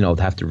realize,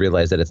 have to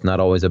realize that it's not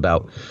always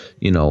about,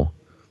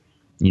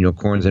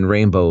 unicorns and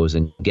rainbows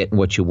and getting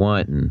what you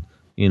want and,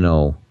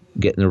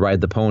 getting to ride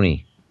the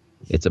pony.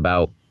 It's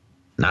about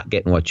not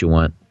getting what you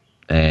want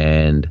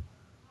and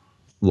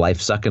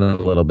life sucking a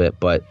little bit,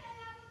 but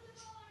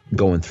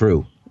going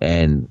through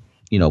and,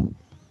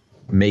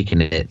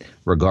 making it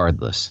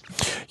regardless.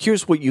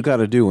 Here's what you got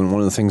to do. And one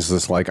of the things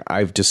that's like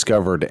I've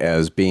discovered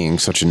as being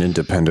such an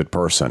independent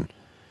person,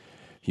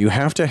 you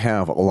have to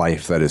have a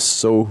life that is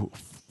so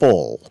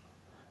full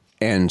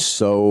and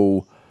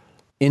so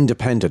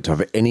independent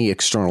of any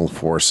external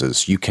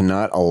forces. You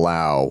cannot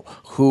allow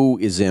who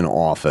is in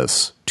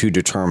office to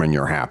determine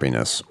your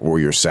happiness or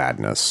your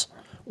sadness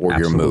or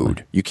your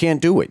mood. You can't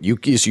do it.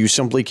 You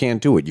simply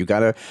can't do it. You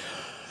got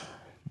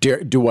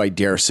to, do I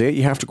dare say it?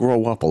 You have to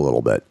grow up a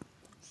little bit.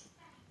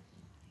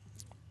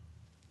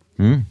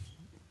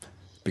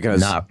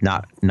 Because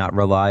not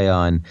rely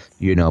on,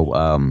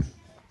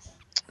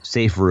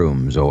 safe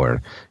rooms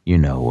or,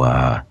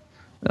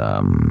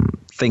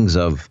 things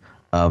of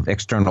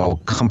external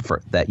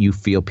comfort that you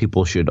feel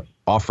people should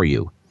offer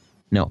you.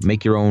 No,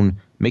 make your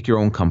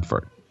own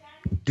comfort.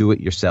 Do it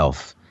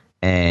yourself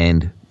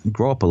and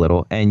grow up a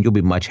little, and you'll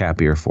be much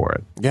happier for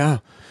it. Yeah.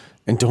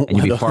 And you'll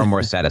be far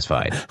more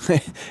satisfied.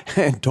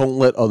 And don't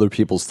let other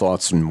people's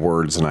thoughts and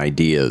words and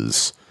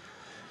ideas,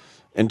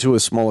 and to a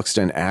small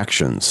extent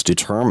actions,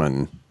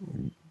 determine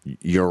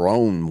your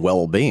own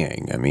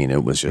well-being. I mean,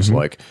 it was just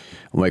like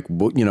what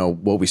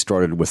we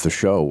started with the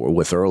show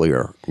with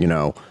earlier,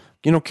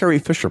 Carrie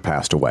Fisher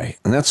passed away,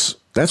 and that's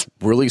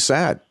really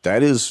sad.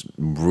 That is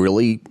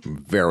really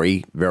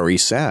very, very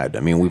sad. I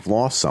mean, we've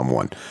lost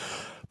someone.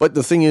 But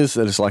the thing is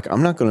that it's like,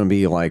 I'm not going to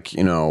be like,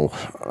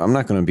 I'm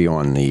not going to be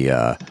on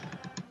the,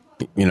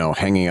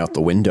 hanging out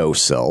the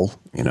windowsill,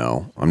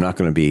 I'm not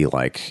going to be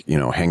like,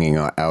 hanging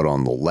out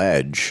on the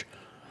ledge,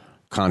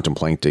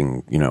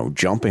 contemplating,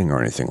 jumping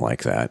or anything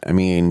like that. I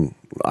mean,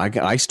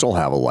 I still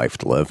have a life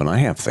to live and I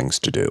have things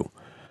to do.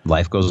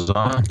 Life goes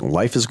on.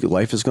 Life is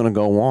going to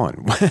go on,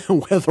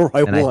 whether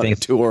I want it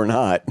to or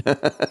not.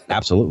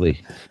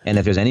 Absolutely. And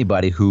if there's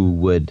anybody who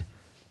would,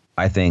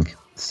 I think,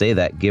 say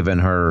that, given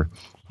her,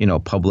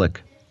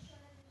 public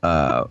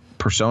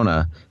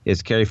persona,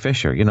 is Carrie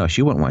Fisher.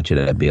 She wouldn't want you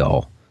to be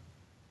all,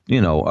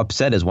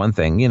 upset is one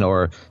thing,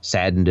 or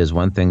saddened is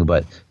one thing,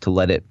 but to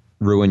let it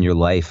ruin your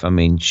life, I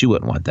mean, she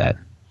wouldn't want that.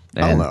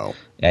 And oh,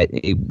 no.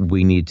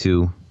 We need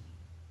to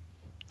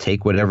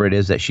take whatever it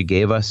is that she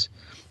gave us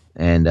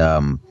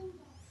and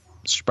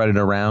spread it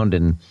around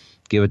and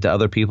give it to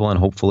other people, and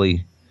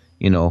hopefully,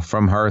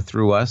 from her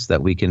through us,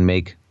 that we can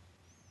make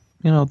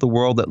the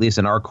world, at least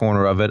in our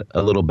corner of it,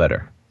 a little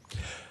better.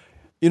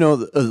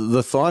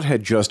 The thought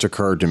had just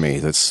occurred to me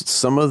that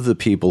some of the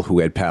people who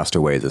had passed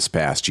away this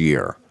past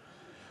year,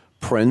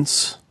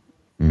 Prince,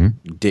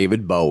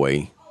 David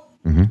Bowie,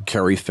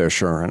 Carrie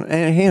Fisher, and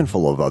a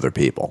handful of other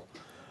people,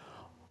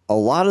 a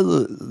lot of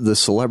the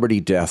celebrity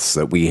deaths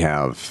that we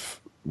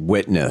have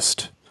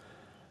witnessed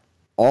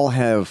all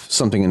have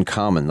something in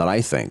common that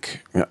I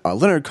think.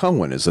 Leonard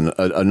Cohen is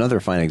another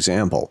fine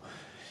example,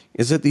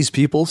 is that these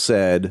people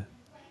said,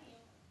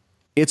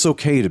 it's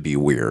okay to be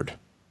weird.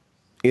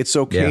 It's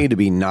okay to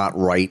be not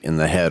right in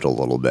the head a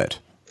little bit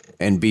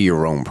and be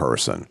your own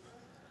person.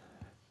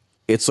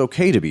 It's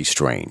okay to be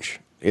strange.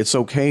 It's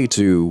okay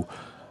to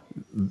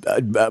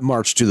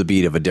march to the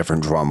beat of a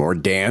different drum or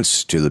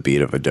dance to the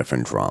beat of a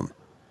different drum.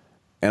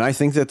 And I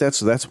think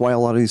that's why a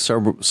lot of these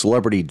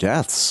celebrity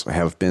deaths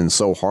have been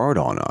so hard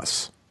on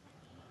us.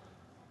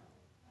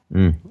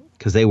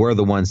 Because they were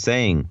the ones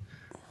saying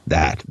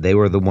that. They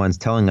were the ones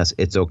telling us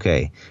it's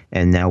okay.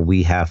 And now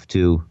we have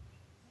to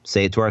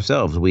say it to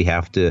ourselves. We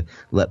have to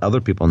let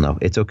other people know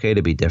it's okay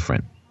to be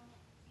different.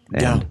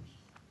 And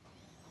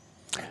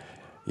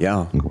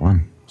yeah. Go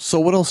on. So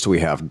what else do we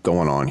have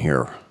going on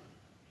here?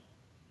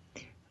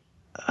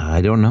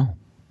 I don't know.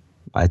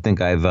 I think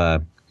I've,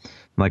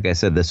 like I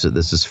said, this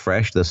is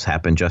fresh. This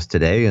happened just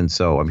today, and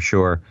so I'm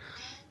sure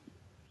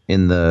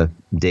in the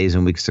days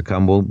and weeks to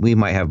come, we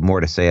might have more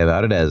to say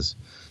about it as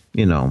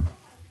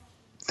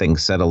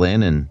things settle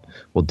in, and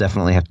we'll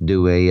definitely have to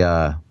do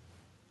a.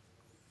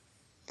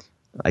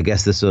 I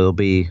guess this will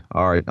be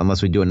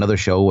unless we do another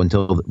show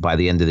until by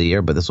the end of the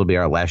year, but this will be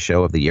our last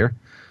show of the year.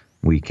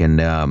 We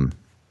can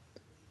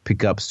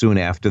pick up soon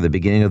after the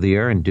beginning of the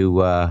year and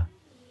do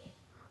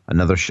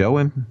another show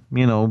and,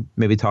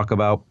 maybe talk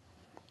about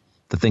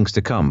the things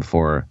to come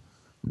for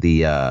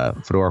the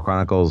Fedora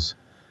Chronicles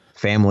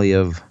family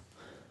of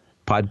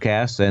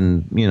podcasts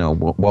and,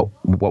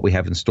 what we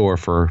have in store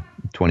for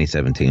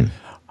 2017.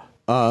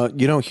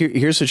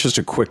 Here's just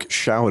a quick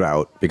shout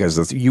out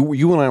because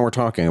you and I were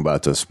talking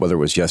about this, whether it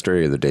was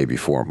yesterday or the day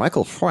before.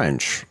 Michael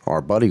French,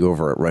 our buddy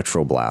over at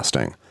Retro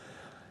Blasting,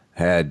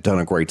 had done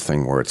a great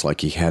thing where it's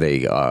like he had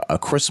a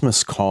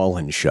Christmas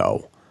call-in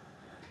show.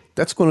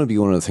 That's going to be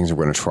one of the things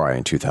we're going to try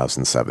in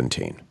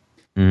 2017.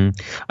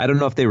 I don't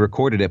know if they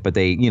recorded it, but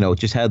they,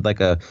 just had like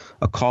a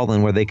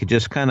call-in where they could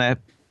just kind of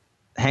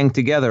hang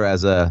together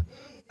as a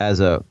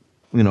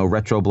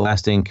retro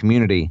blasting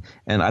community,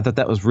 and I thought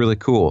that was really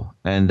cool.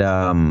 And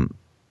I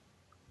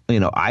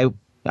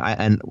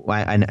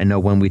know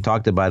when we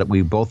talked about it,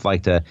 we both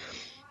like to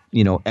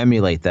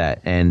emulate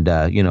that and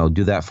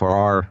do that for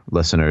our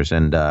listeners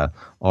and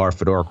our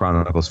Fedora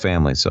Chronicles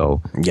family.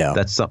 So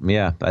that's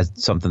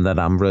something that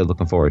I'm really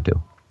looking forward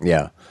to.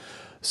 Yeah.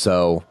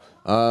 So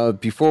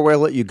before I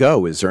let you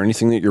go, is there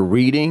anything that you're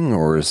reading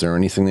or is there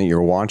anything that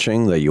you're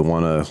watching that you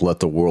want to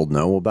let the world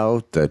know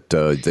about that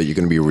you're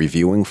going to be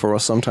reviewing for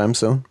us sometime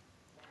soon?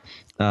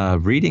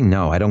 Reading?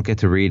 No, I don't get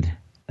to read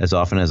as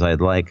often as I'd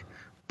like,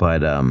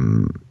 but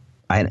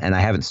I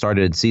haven't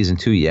started season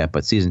 2 yet,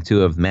 but season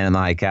 2 of Man in the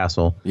High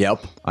Castle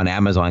on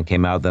Amazon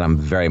came out that I'm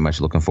very much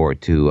looking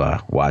forward to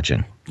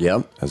watching.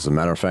 Yep. As a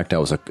matter of fact, I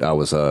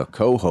was a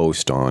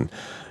co-host on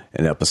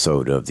an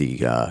episode of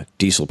the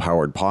Diesel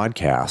Powered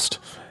Podcast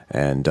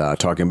and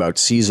talking about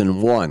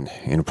season 1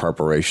 in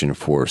preparation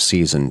for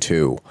season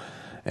 2.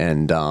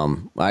 And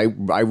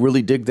I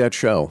really dig that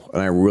show,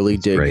 and I really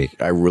dig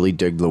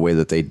the way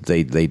that they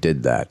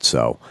did that.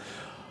 So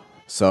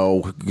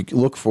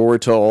look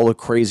forward to all the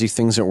crazy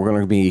things that we're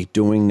going to be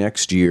doing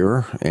next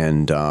year.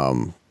 And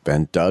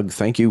Doug,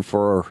 thank you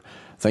for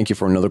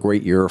another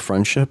great year of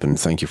friendship, and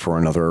thank you for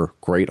another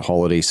great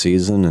holiday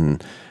season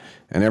and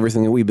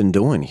everything that we've been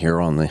doing here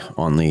on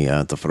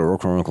the Fedora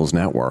Chronicles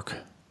Network.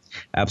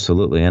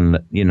 Absolutely, and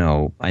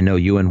I know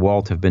you and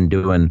Walt have been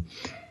doing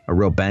a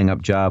real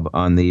bang-up job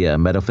on the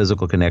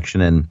metaphysical connection,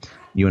 and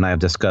you and I have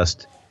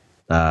discussed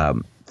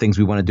things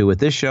we want to do with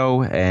this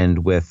show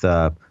and with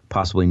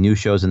possibly new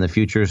shows in the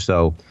future.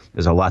 So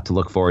there's a lot to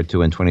look forward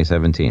to in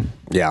 2017.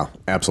 Yeah,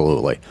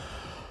 absolutely.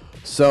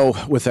 So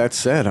with that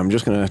said, I'm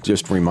just going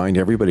to remind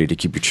everybody to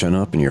keep your chin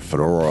up and your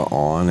fedora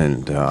on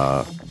and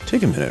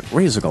take a minute,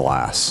 raise a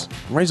glass,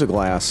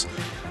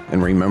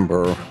 and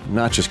remember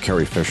not just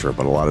Carrie Fisher,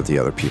 but a lot of the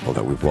other people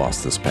that we've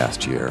lost this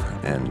past year.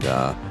 And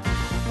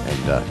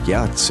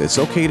it's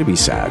okay to be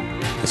sad.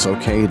 It's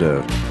okay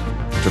to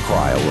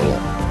cry a little,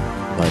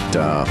 but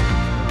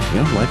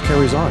life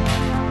carries on.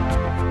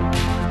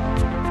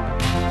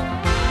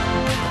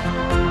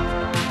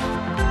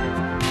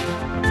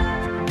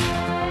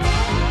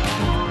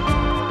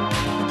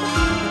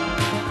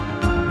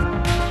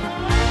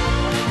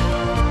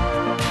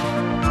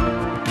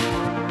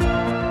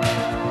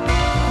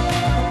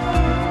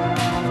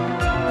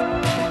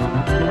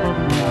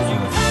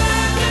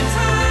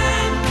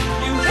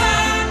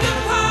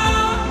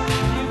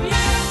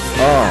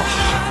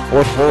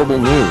 What horrible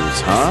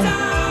news, huh?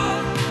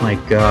 My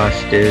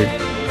gosh, dude.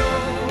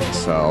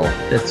 So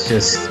that's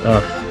just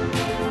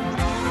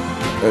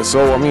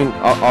So, I mean,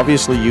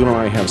 obviously you and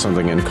I have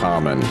something in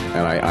common,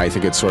 and I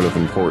think it's sort of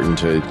important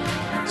to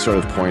sort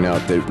of point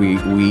out that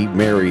we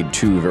married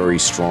two very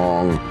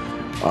strong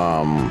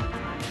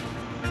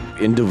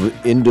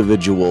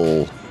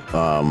individual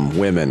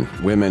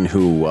women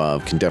who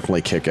can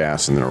definitely kick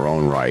ass in their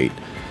own right.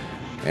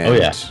 And,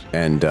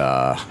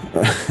 oh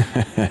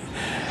yeah,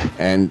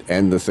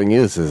 and the thing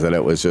is that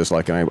it was just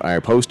like, and I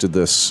posted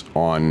this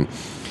on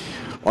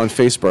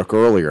Facebook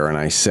earlier, and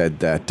I said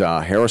that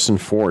Harrison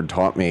Ford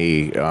taught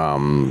me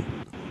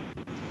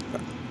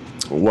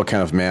what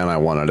kind of man I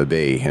wanted to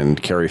be,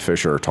 and Carrie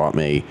Fisher taught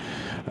me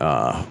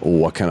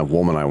what kind of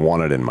woman I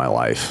wanted in my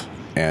life.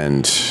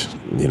 And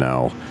you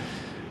know,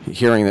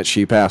 hearing that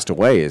she passed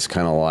away is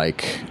kind of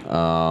like,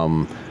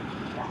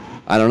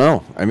 I don't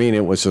know. I mean,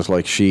 it was just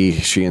like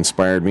she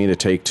inspired me to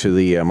take to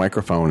the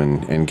microphone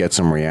and get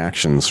some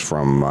reactions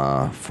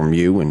from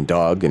you and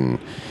Doug and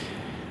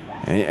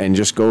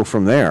just go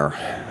from there.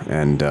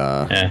 And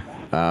I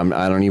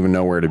don't even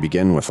know where to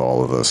begin with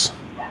all of this.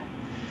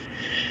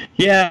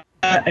 Yeah,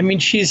 I mean,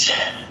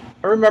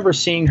 I remember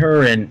seeing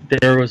her, and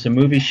there was a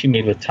movie she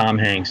made with Tom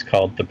Hanks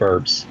called The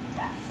Burbs.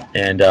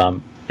 And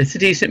it's a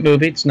decent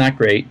movie. It's not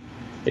great.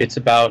 It's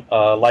about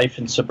life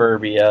in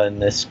suburbia,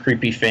 and this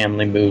creepy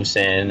family moves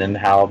in and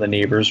how the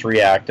neighbors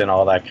react and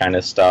all that kind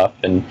of stuff.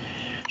 And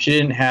she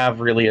didn't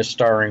have really a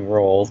starring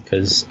role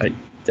because,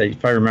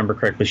 if I remember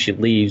correctly, she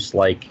leaves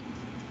like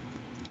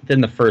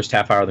within the first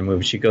half hour of the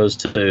movie. She goes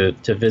to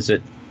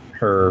visit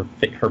her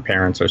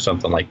parents or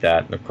something like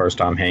that. And of course,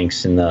 Tom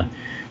Hanks, in the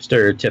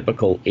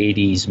stereotypical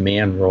 80s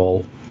man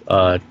role,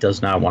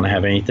 does not want to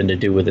have anything to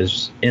do with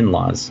his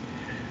in-laws.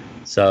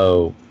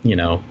 So, you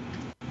know,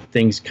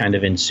 things kind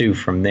of ensue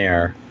from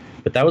there.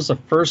 But that was the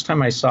first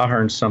time I saw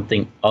her in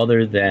something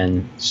other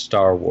than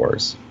Star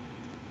Wars.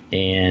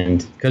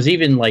 And because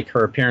even like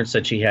her appearance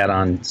that she had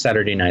on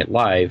Saturday Night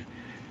Live,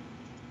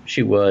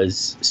 she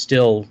was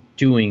still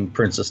doing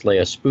Princess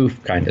Leia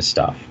spoof kind of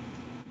stuff,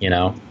 you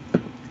know?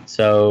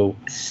 So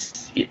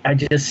it's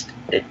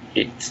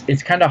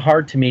kind of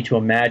hard to me to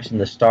imagine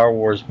the Star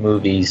Wars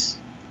movies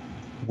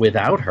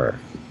without her,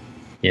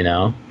 you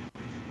know?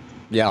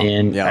 Yeah.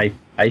 And yeah.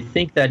 I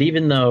think that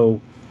even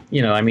though,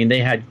 you know, I mean, they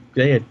had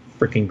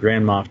freaking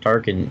Grand Moff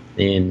Tarkin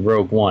in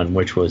Rogue One,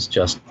 which was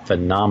just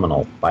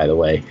phenomenal, by the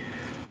way.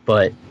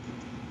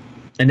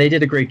 And they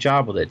did a great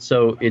job with it.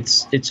 So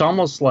it's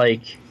almost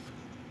like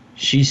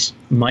she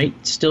might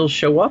still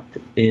show up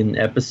in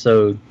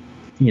episode,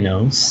 you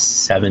know,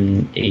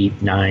 7,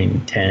 8,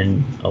 9,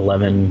 10,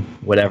 11,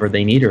 whatever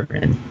they need her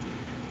in.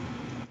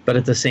 But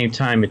at the same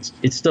time, it's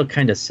still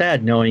kind of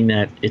sad knowing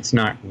that it's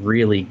not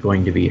really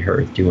going to be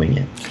her doing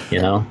it, you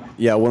know?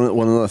 Yeah, one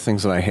of the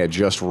things that I had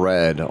just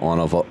read on,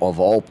 of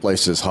all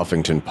places,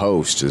 Huffington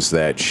Post, is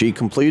that she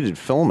completed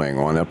filming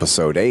on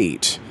episode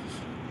 8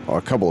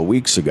 a couple of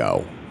weeks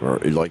ago. Or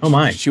like, oh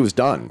my. She was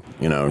done.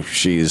 You know,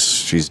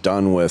 she's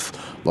done with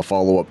the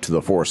follow-up to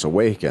The Force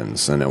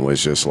Awakens, and it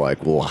was just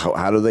like, well,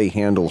 how do they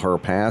handle her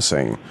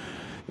passing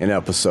in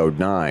episode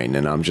 9?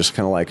 And I'm just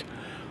kind of like,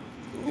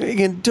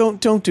 again,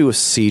 don't do a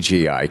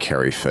CGI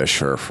Carrie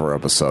Fisher for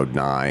episode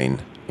 9,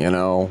 you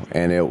know?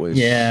 And it was,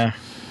 yeah,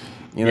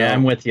 you know, yeah,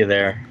 I'm with you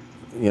there.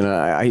 You know,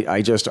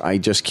 I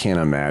just can't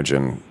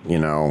imagine, you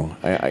know.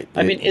 I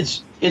mean,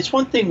 it's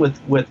one thing with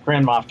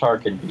Grand Moff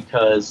Tarkin,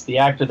 because the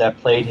actor that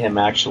played him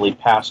actually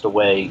passed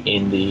away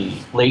in the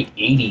late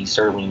 80s,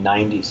 early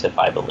 90s, if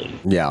I believe.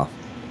 Yeah.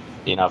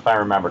 You know, if I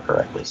remember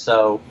correctly.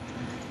 So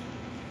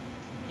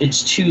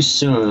it's too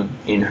soon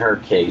in her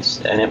case,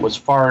 and it was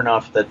far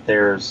enough that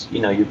there's, you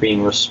know, you're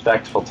being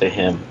respectful to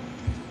him,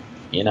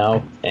 you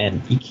know,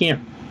 and you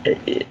can't,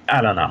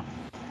 I don't know.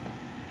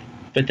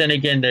 But then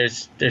again,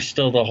 there's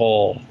still the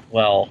whole,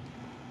 well,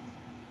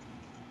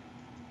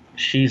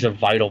 she's a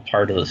vital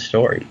part of the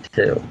story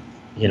too.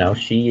 You know,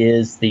 she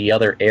is the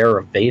other heir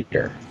of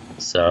Vader.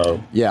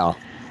 So yeah.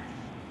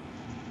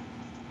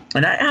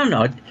 And I don't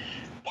know.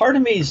 Part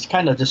of me is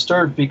kind of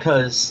disturbed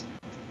because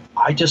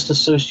I just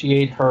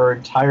associate her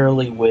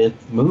entirely with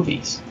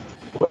movies.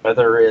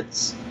 Whether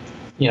it's,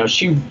 you know,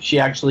 she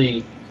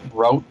actually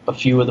wrote a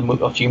few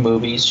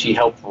movies. She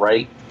helped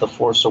write The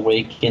Force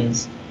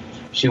Awakens.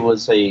 She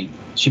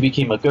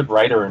became a good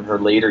writer in her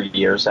later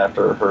years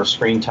after her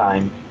screen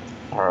time,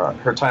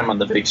 her time on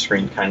the big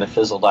screen kind of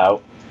fizzled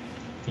out.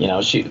 You know,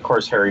 of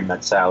course, Harry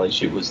Met Sally.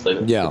 She was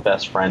the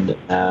best friend in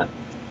that.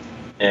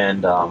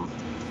 And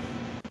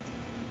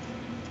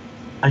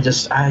I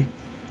just having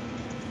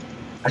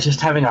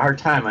a hard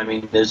time. I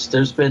mean,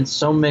 there's been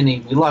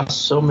we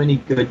lost so many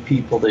good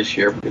people this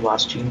year. We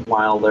lost Gene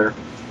Wilder,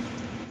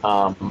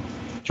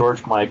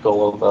 George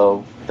Michael,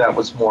 although that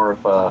was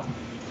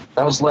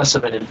less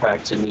of an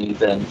impact to me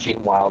than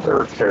Gene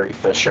Wilder or Carrie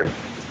Fisher.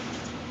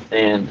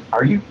 And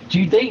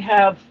do they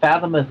have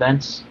Fathom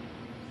events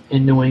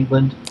in New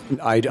England?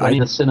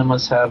 The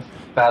cinemas have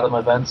Fathom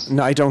events?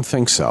 No, I don't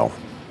think so.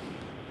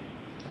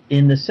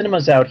 In the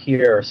cinemas out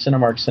here,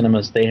 Cinemark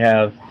Cinemas, they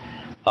have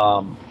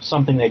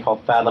something they call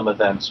Fathom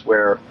events,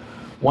 where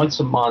once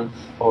a month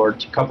or a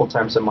couple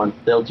times a month,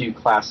 they'll do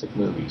classic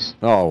movies.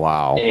 Oh,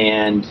 wow.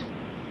 And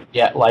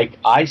Yeah, like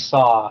I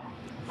saw,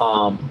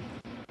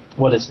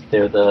 what is it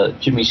there? The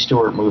Jimmy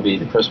Stewart movie,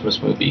 the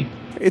Christmas movie.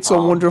 It's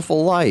a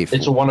Wonderful Life.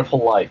 It's a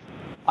Wonderful Life.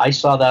 I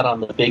saw that on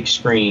the big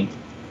screen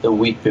the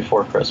week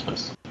before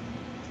Christmas.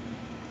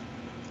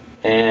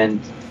 And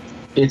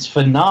it's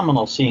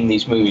phenomenal seeing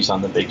these movies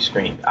on the big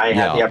screen. I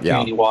had the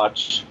opportunity to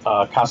watch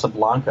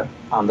Casablanca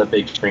on the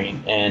big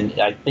screen, and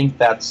I think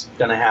that's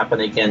going to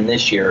happen again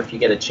this year. If you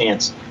get a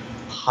chance,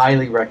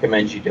 highly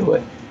recommend you do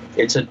it.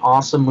 It's an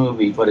awesome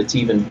movie, but it's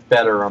even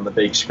better on the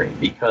big screen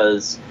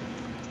because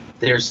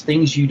there's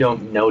things you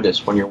don't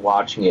notice when you're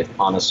watching it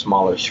on a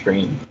smaller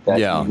screen that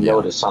you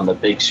notice on the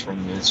big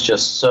screen. It's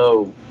just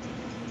so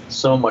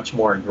much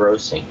more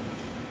engrossing.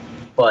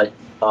 But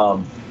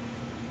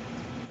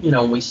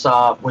we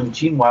saw when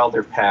Gene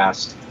Wilder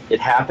passed,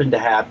 it happened to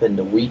happen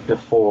the week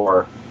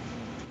before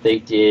they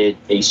did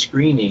a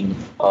screening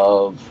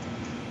of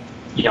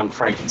Young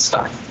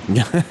Frankenstein.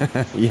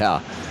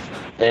 Yeah.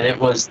 And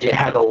it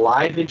had a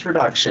live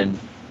introduction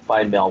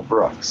by Mel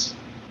Brooks.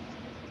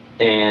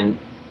 And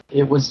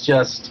it was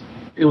just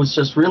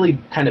really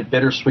kind of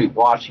bittersweet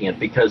watching it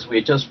because we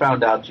had just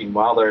found out Gene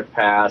Wilder had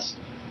passed,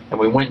 and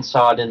we went and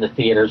saw it in the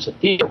theaters. The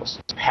theater was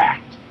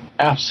packed,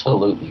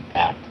 absolutely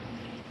packed.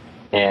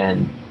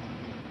 And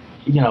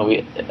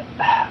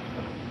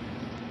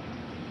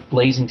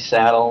Blazing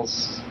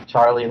Saddles,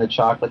 Charlie and the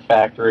Chocolate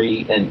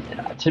Factory, and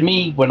to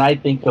me, when I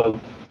think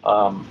of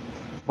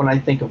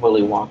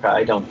Willy Wonka,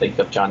 I don't think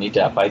of Johnny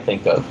Depp. I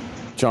think of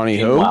Johnny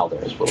Gene who? Wilder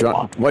as Willy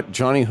Wonka. What?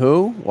 Johnny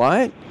who?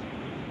 What?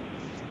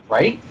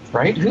 Right?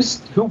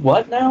 Who?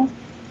 What now?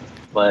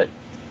 But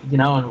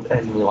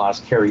and we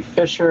lost Carrie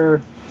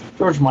Fisher,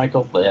 George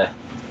Michael.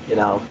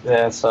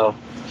 So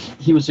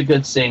he was a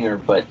good singer,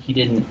 but he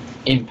didn't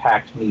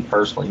impact me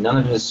personally. None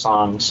of his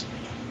songs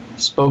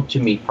spoke to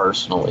me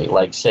personally.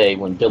 Like, say,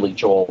 when Billy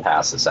Joel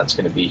passes, that's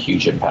going to be a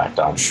huge impact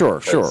on me.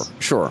 Sure.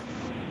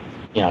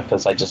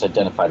 Because I just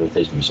identified with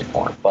his music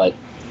more. But,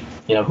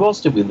 who else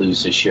did we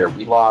lose this year?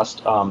 We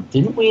lost,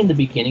 didn't we in the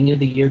beginning of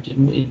the year,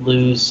 didn't we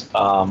lose,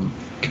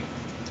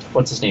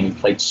 what's his name? He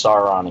played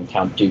Sauron in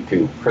Count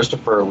Dooku,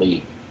 Christopher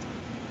Lee.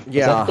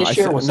 Yeah, this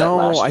year,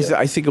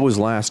 I think it was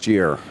last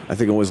year.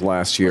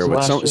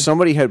 But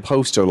somebody had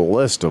posted a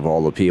list of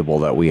all the people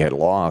that we had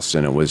lost,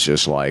 and it was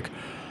just like,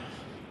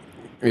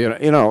 and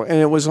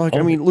it was like,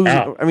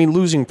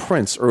 losing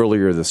Prince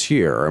earlier this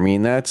year.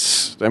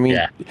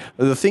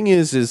 The thing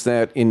is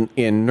that in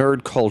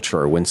nerd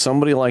culture, when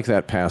somebody like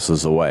that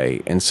passes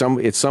away, and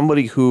it's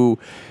somebody who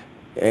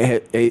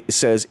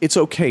says it's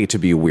okay to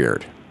be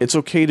weird, it's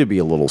okay to be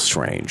a little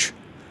strange.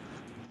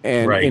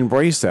 And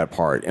embrace that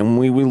part. And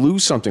when we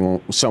lose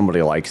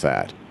somebody like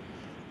that,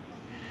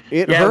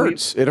 it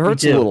hurts. It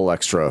hurts a little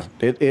extra.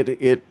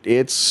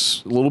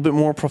 It's a little bit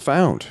more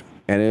profound.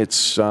 And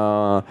it's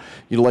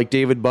like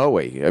David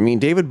Bowie. I mean,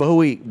 David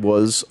Bowie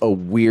was a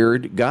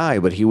weird guy,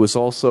 but he was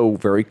also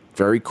very,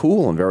 very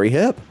cool and very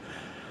hip.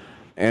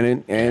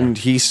 And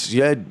he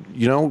said,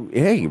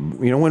 hey,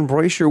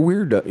 embrace your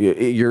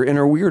weirdo, your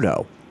inner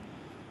weirdo.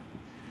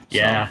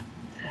 Yeah,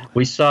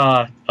 we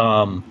saw.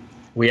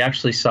 We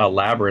actually saw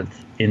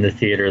Labyrinth in the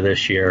theater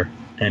this year,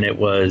 and it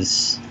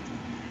was,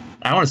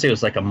 I want to say it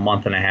was like a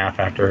month and a half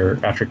after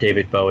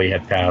David Bowie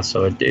had passed,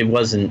 so it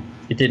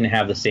didn't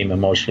have the same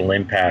emotional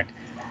impact.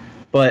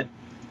 But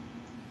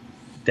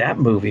that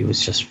movie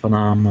was just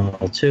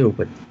phenomenal too.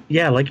 But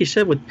yeah, like you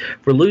said,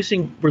 we're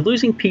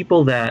losing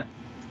people that,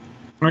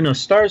 I don't know,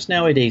 stars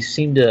nowadays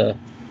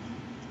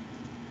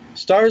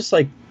stars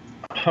like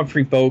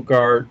Humphrey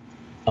Bogart,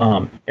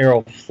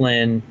 Errol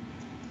Flynn,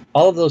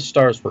 all of those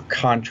stars were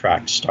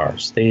contract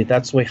stars.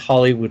 That's the way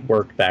Hollywood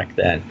worked back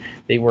then.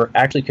 They were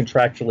actually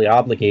contractually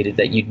obligated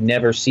that you'd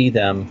never see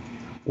them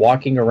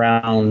walking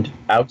around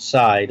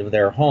outside of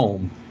their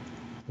home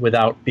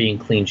without being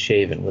clean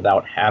shaven,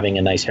 without having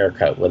a nice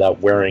haircut,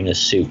 without wearing a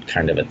suit,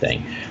 kind of a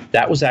thing.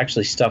 That was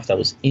actually stuff that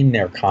was in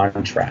their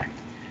contract.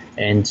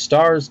 And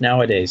stars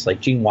nowadays, like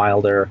Gene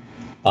Wilder,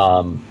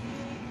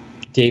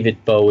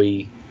 David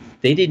Bowie,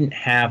 they didn't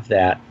have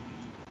that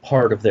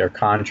part of their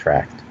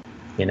contract.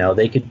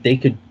 They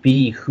could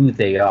be who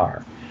they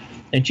are.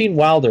 And Gene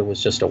Wilder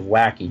was just a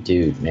wacky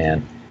dude,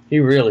 man. He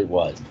really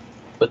was.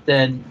 But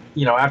then,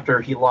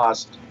 after he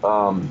lost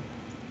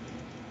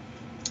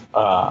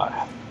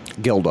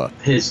Gilda.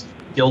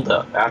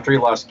 After he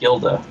lost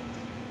Gilda,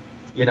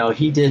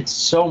 he did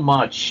so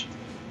much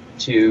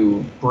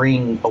to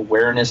bring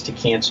awareness to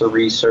cancer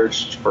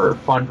research, for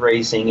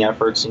fundraising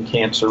efforts in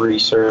cancer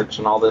research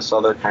and all this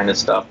other kind of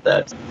stuff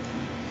that,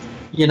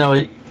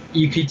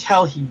 you could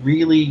tell he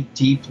really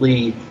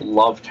deeply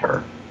loved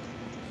her.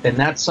 And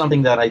that's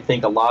something that I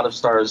think a lot of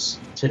stars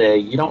today,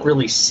 you don't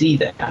really see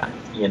that,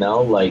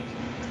 like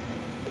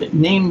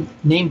name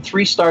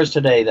 3 stars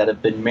today that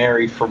have been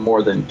married for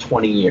more than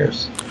 20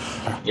 years,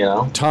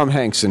 Tom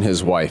Hanks and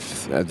his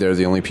wife, they're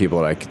the only people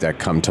that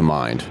come to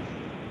mind.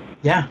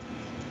 Yeah.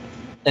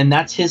 And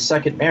that's his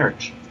second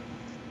marriage.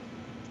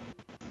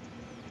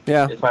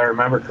 Yeah. If I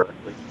remember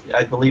correctly.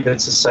 I believe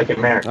it's his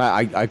second marriage.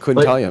 I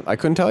couldn't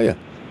tell you.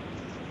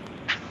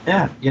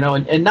 Yeah,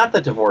 and not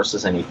that divorce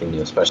is anything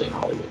new, especially in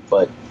Hollywood,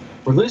 but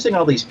we're losing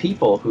all these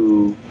people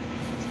who.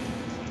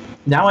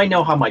 Now I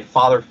know how my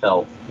father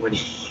felt when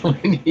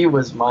he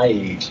was my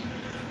age,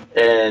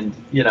 and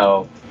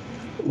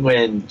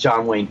when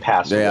John Wayne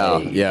passed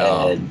away.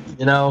 Yeah.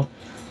 And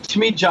to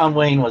me, John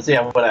Wayne was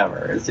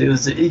whatever.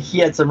 He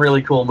had some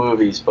really cool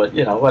movies, but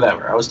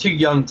whatever. I was too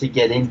young to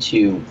get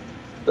into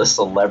the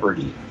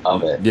celebrity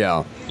of it.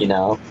 Yeah.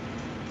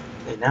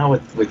 And now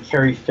with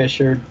Carrie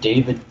Fisher,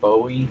 David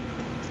Bowie,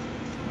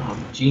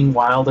 Gene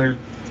Wilder,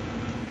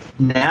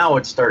 now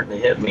it's starting to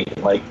hit me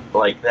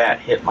like that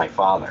hit my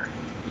father.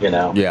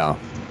 Yeah.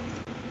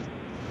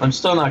 I'm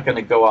still not going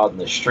to go out in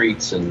the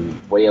streets and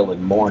wail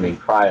and mourn and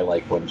cry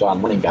like when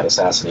John Lennon got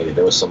assassinated.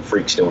 There was some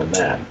freaks doing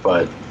that,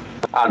 but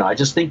I don't know. I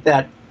just think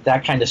that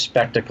kind of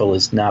spectacle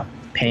is not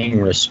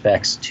paying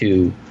respects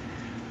to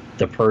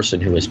the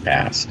person who has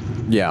passed.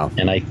 Yeah.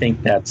 And I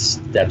think that's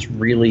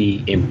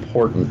really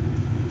important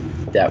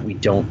that we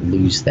don't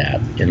lose that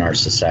in our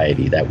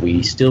society, that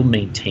we still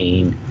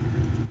maintain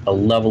a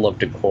level of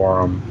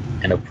decorum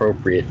and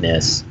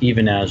appropriateness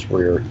even as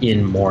we're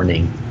in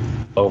mourning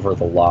over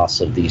the loss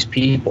of these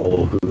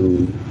people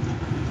who,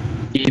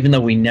 even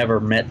though we never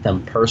met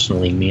them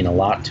personally, mean a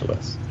lot to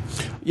us.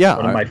 Yeah.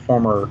 One of my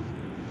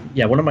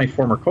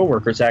former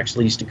coworkers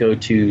actually used to go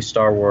to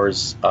Star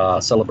Wars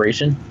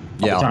Celebration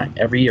all the time.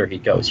 Every year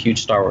he'd go. He's a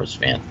huge Star Wars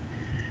fan.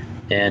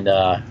 And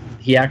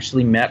he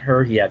actually met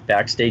her. He had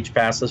backstage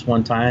passes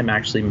one time,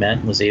 actually met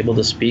and was able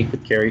to speak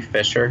with Carrie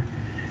Fisher.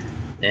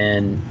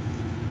 And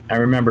I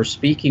remember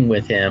speaking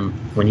with him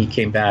when he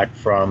came back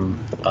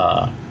from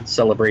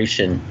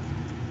Celebration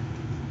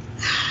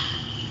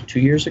 2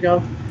 years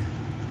ago.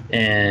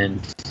 And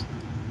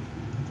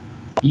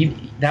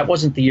that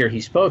wasn't the year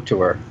he spoke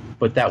to her,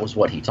 but that was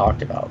what he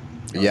talked about.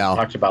 Yeah. He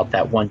talked about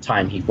that one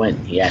time he went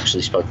and he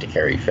actually spoke to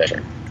Carrie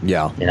Fisher.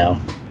 Yeah.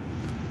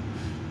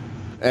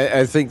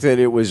 I think that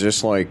it was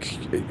just like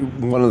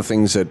one of the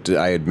things that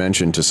I had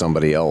mentioned to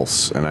somebody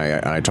else, and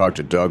I talked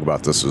to Doug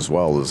about this as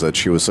well, is that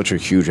she was such a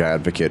huge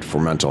advocate for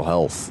mental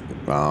health,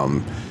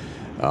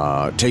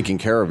 taking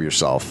care of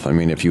yourself. I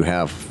mean, if you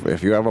have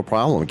a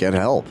problem, get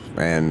help,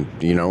 and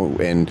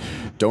and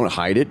don't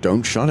hide it,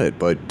 don't shun it,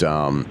 but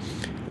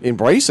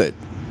embrace it.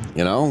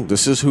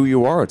 This is who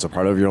you are. It's a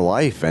part of your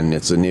life, and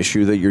it's an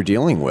issue that you're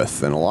dealing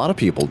with, and a lot of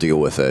people deal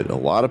with it. A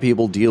lot of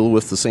people deal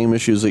with the same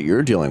issues that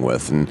you're dealing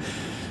with, and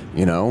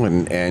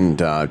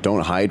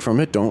don't hide from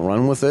it. Don't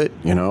run with it.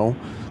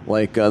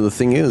 The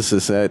thing is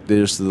that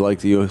there's like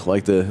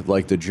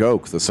the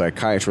joke. The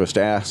psychiatrist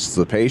asks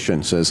the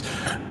patient, says,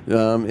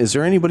 "Is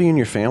there anybody in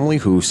your family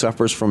who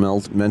suffers from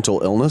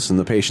mental illness?" And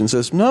the patient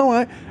says, "No,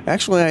 I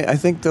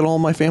think that all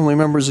my family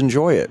members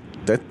enjoy it.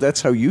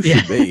 That's how you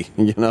should be."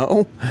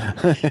 Yep.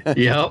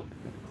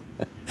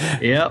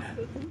 Yep.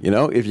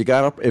 If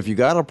you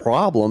got a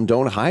problem,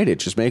 don't hide it.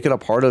 Just make it a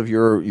part of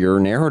your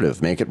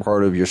narrative. Make it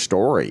part of your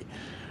story.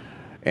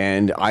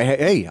 And I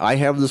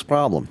have this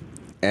problem,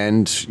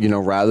 and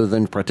rather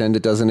than pretend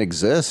it doesn't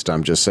exist,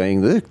 I'm just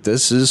saying that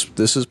this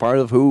is part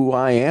of who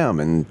I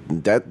am, and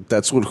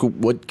that's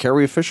what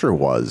Carrie Fisher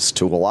was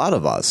to a lot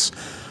of us.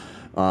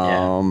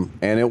 And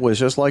it was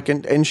just like,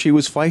 and she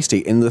was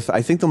feisty. And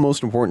I think the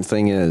most important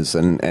thing is,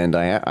 and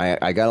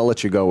I got to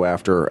let you go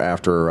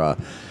after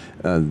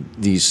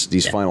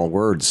these final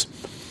words,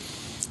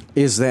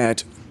 is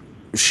that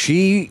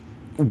she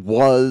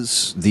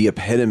was the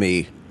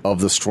epitome of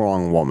the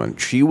strong woman.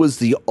 She was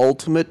the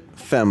ultimate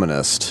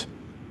feminist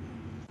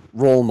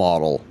role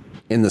model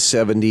in the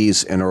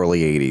 70s and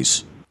early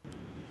 80s.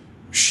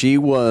 She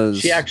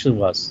actually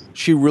was.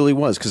 She really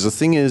was. Because the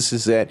thing is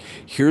that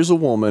here's a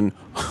woman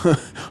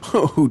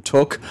who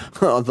took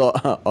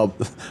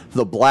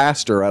the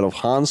blaster out of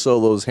Han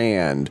Solo's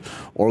hand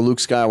or Luke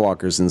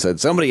Skywalker's and said,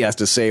 "Somebody has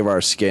to save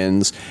our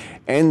skins."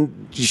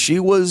 And she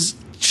was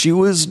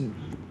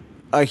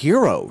a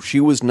hero. She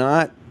was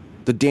not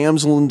the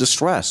damsel in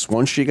distress.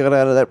 Once she got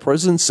out of that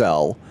prison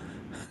cell,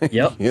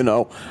 yep.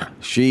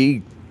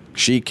 She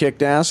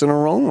kicked ass in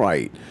her own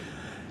right.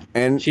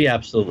 And she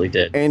absolutely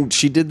did. And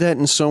she did that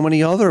in so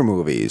many other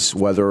movies,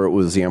 whether it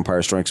was The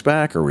Empire Strikes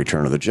Back or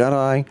Return of the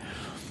Jedi,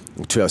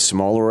 to a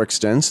smaller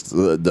extent,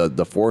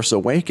 the Force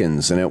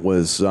Awakens. And it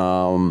was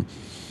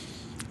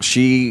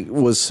she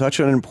was such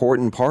an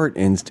important part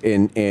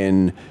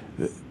in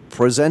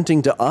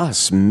presenting to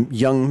us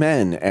young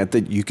men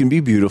that you can be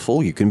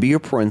beautiful, you can be a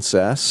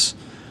princess,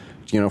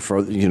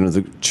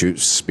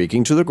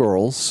 speaking to the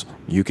girls,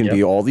 you can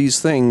be all these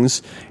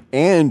things,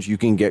 and you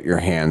can get your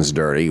hands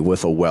dirty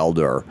with a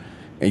welder,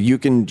 and you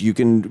can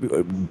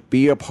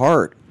be a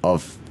part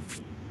of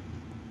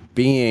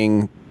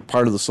being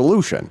part of the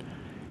solution,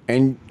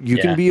 and you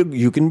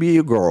can be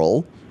a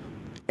girl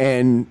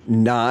and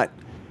not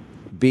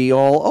be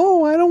all,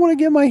 "Oh, I don't want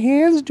to get my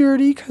hands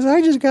dirty because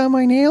I just got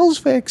my nails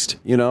fixed."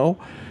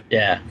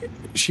 Yeah.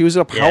 She was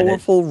a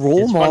powerful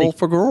role model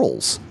for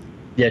girls.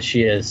 Yes,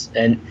 she is.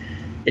 And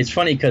it's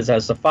funny because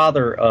as the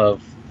father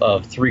of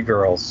three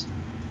girls,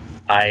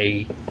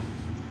 I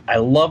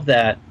love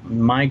that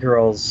my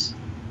girls,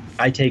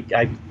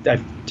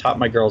 I've taught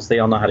my girls. They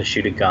all know how to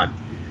shoot a gun.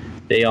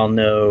 They all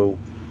know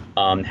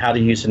how to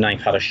use a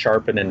knife, how to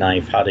sharpen a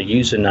knife, how to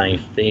use a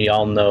knife. They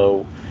all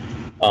know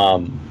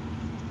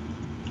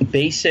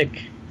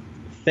basic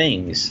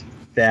things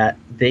that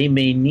they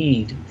may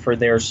need for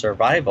their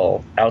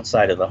survival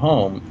outside of the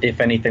home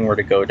if anything were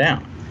to go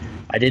down.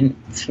 I didn't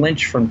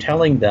flinch from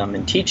telling them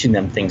and teaching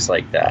them things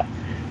like that.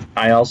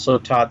 I also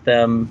taught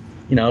them,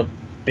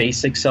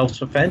 basic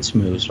self-defense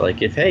moves, like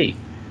hey,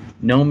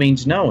 no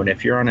means no, and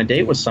if you're on a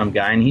date with some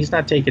guy and he's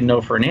not taking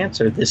no for an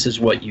answer, this is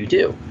what you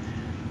do.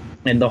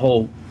 And the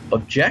whole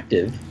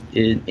objective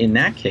in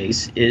that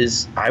case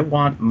is I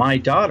want my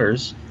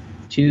daughters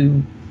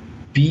to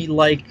be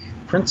like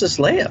Princess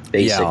Leia,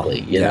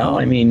 basically. You know,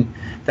 I mean,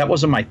 that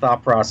wasn't my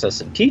thought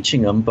process in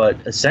teaching them, but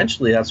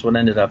essentially that's what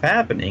ended up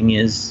happening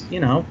is,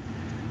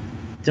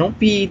 don't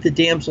be the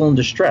damsel in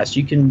distress.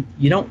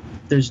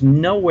 There's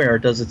nowhere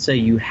does it say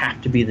you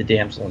have to be the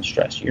damsel in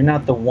distress. You're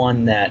not the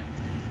one that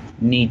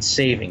needs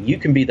saving. You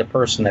can be the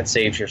person that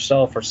saves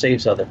yourself or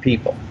saves other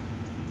people.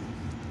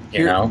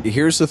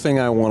 Here's the thing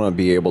I want to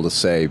be able to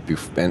say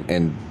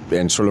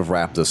and sort of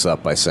wrap this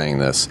up by saying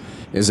this,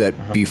 is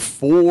that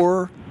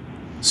before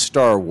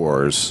Star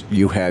Wars,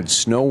 you had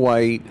Snow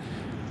White,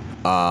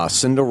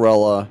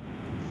 Cinderella,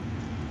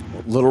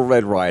 Little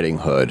Red Riding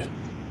Hood.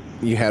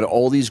 You had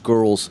all these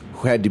girls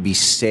who had to be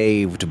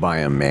saved by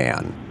a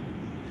man.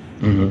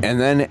 Mm-hmm. And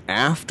then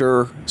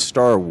after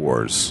Star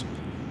Wars,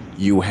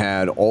 you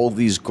had all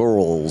these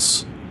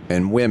girls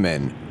and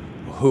women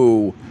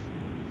who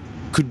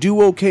could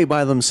do okay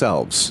by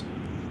themselves.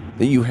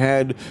 That you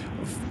had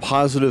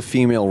positive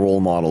female role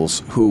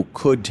models who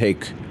could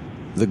take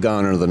the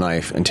gun or the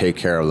knife and take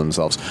care of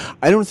themselves.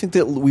 I don't think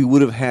that we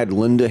would have had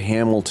Linda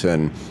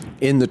Hamilton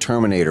in the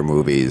Terminator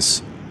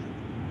movies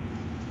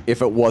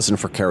if it wasn't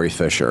for Carrie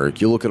Fisher.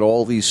 You look at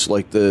all these,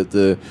 like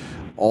Mulan.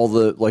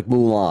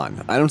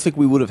 I don't think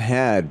we would have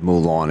had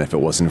Mulan if it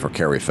wasn't for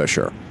Carrie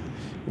Fisher.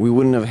 We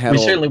wouldn't have had. We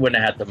certainly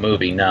wouldn't have had the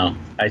movie. No,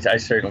 I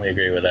certainly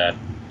agree with that.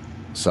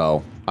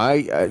 So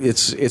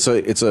it's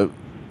a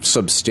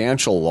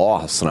substantial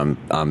loss, and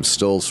I'm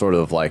still sort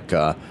of like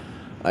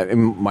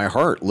my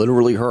heart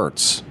literally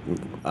hurts.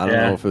 I don't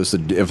know if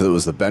it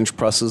was the bench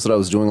presses that I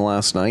was doing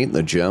last night in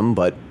the gym,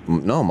 but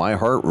no, my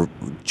heart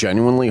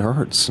genuinely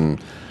hurts,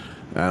 and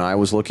I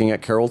was looking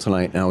at Carol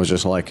tonight, and I was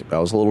just like, I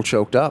was a little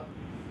choked up.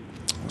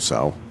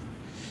 So,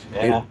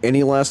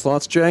 any last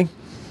thoughts, Jay?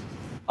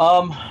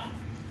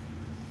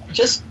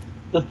 Just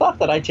the thought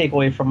that I take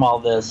away from all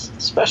this,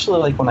 especially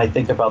like when I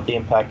think about the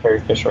impact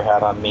Carrie Fisher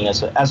had on me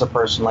as a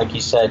person, like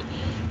you said,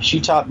 she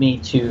taught me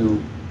to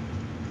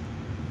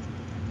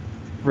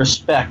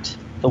respect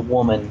the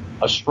woman,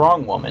 a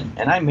strong woman,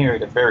 and I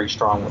married a very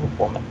strong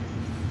woman,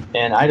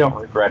 and I don't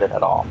regret it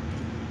at all.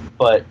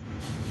 But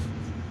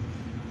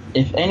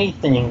if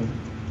anything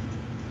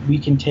we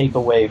can take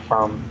away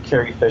from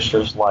Carrie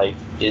Fisher's life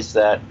is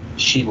that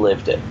she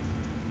lived it.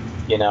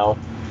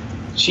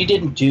 She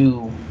didn't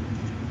do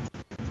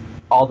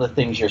all the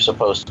things you're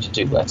supposed to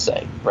do, let's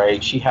say,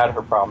 right? She had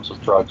her problems with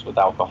drugs, with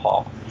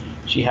alcohol.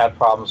 She had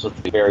problems with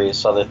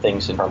various other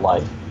things in her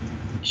life.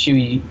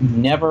 She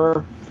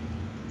never,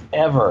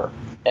 ever,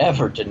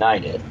 ever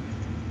denied it.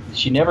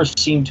 She never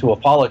seemed to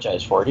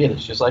apologize for it either.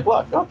 She's like,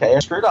 look, okay, I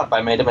screwed up.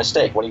 I made a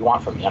mistake. What do you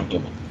want from me? I'm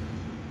human.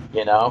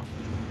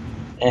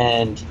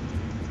 And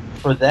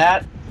for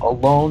that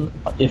alone,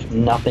 if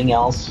nothing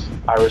else,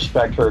 I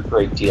respect her a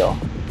great deal.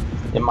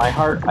 In my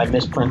heart, I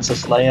miss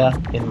Princess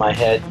Leia. In my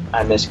head,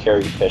 I miss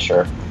Carrie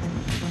Fisher.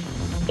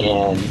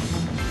 And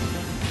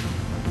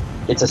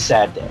it's a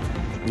sad day.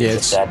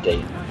 It's a sad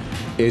day.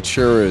 It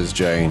sure is,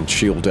 Jay. And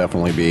she'll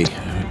definitely be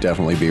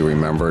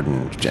remembered,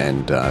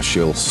 and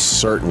she'll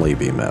certainly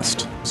be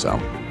missed. So.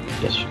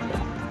 Yes, she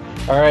will.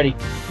 Alrighty.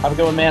 Have a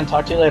good one, man.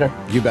 Talk to you later.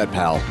 You bet,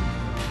 pal.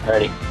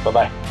 Alrighty.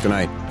 Bye-bye. Good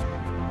night.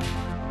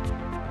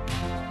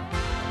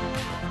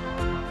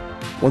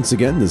 Once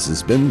again, this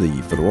has been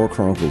the Fedora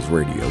Chronicles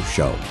radio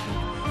show.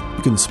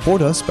 You can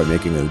support us by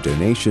making a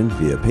donation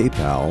via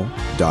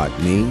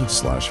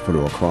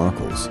paypal.me/Fedora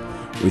Chronicles.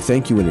 We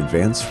thank you in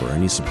advance for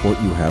any support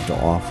you have to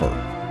offer.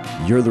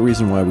 You're the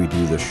reason why we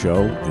do this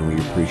show, and we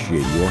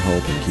appreciate your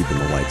help in keeping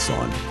the lights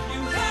on.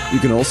 You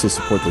can also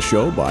support the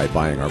show by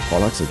buying our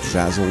products at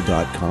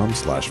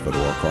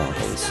Zazzle.com/Fedora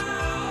Chronicles.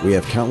 We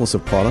have countless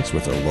of products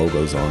with our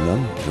logos on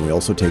them, and we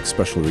also take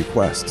special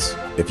requests.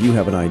 If you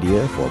have an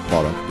idea for a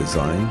product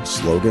design,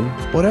 slogan,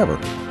 whatever,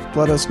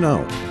 let us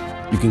know.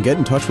 You can get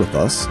in touch with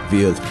us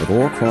via the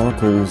Fedora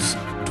Chronicles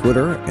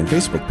Twitter and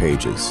Facebook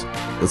pages.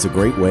 It's a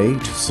great way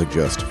to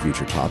suggest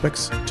future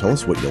topics, tell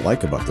us what you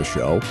like about the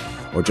show,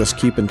 or just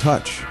keep in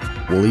touch.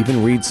 We'll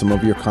even read some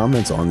of your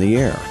comments on the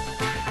air.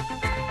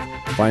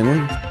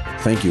 Finally,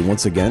 thank you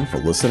once again for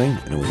listening,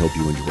 and we hope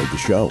you enjoyed the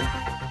show.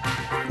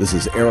 This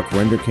is Eric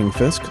Render King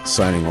Fisk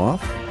signing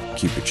off.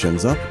 Keep your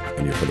chins up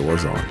and your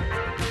fedoras on.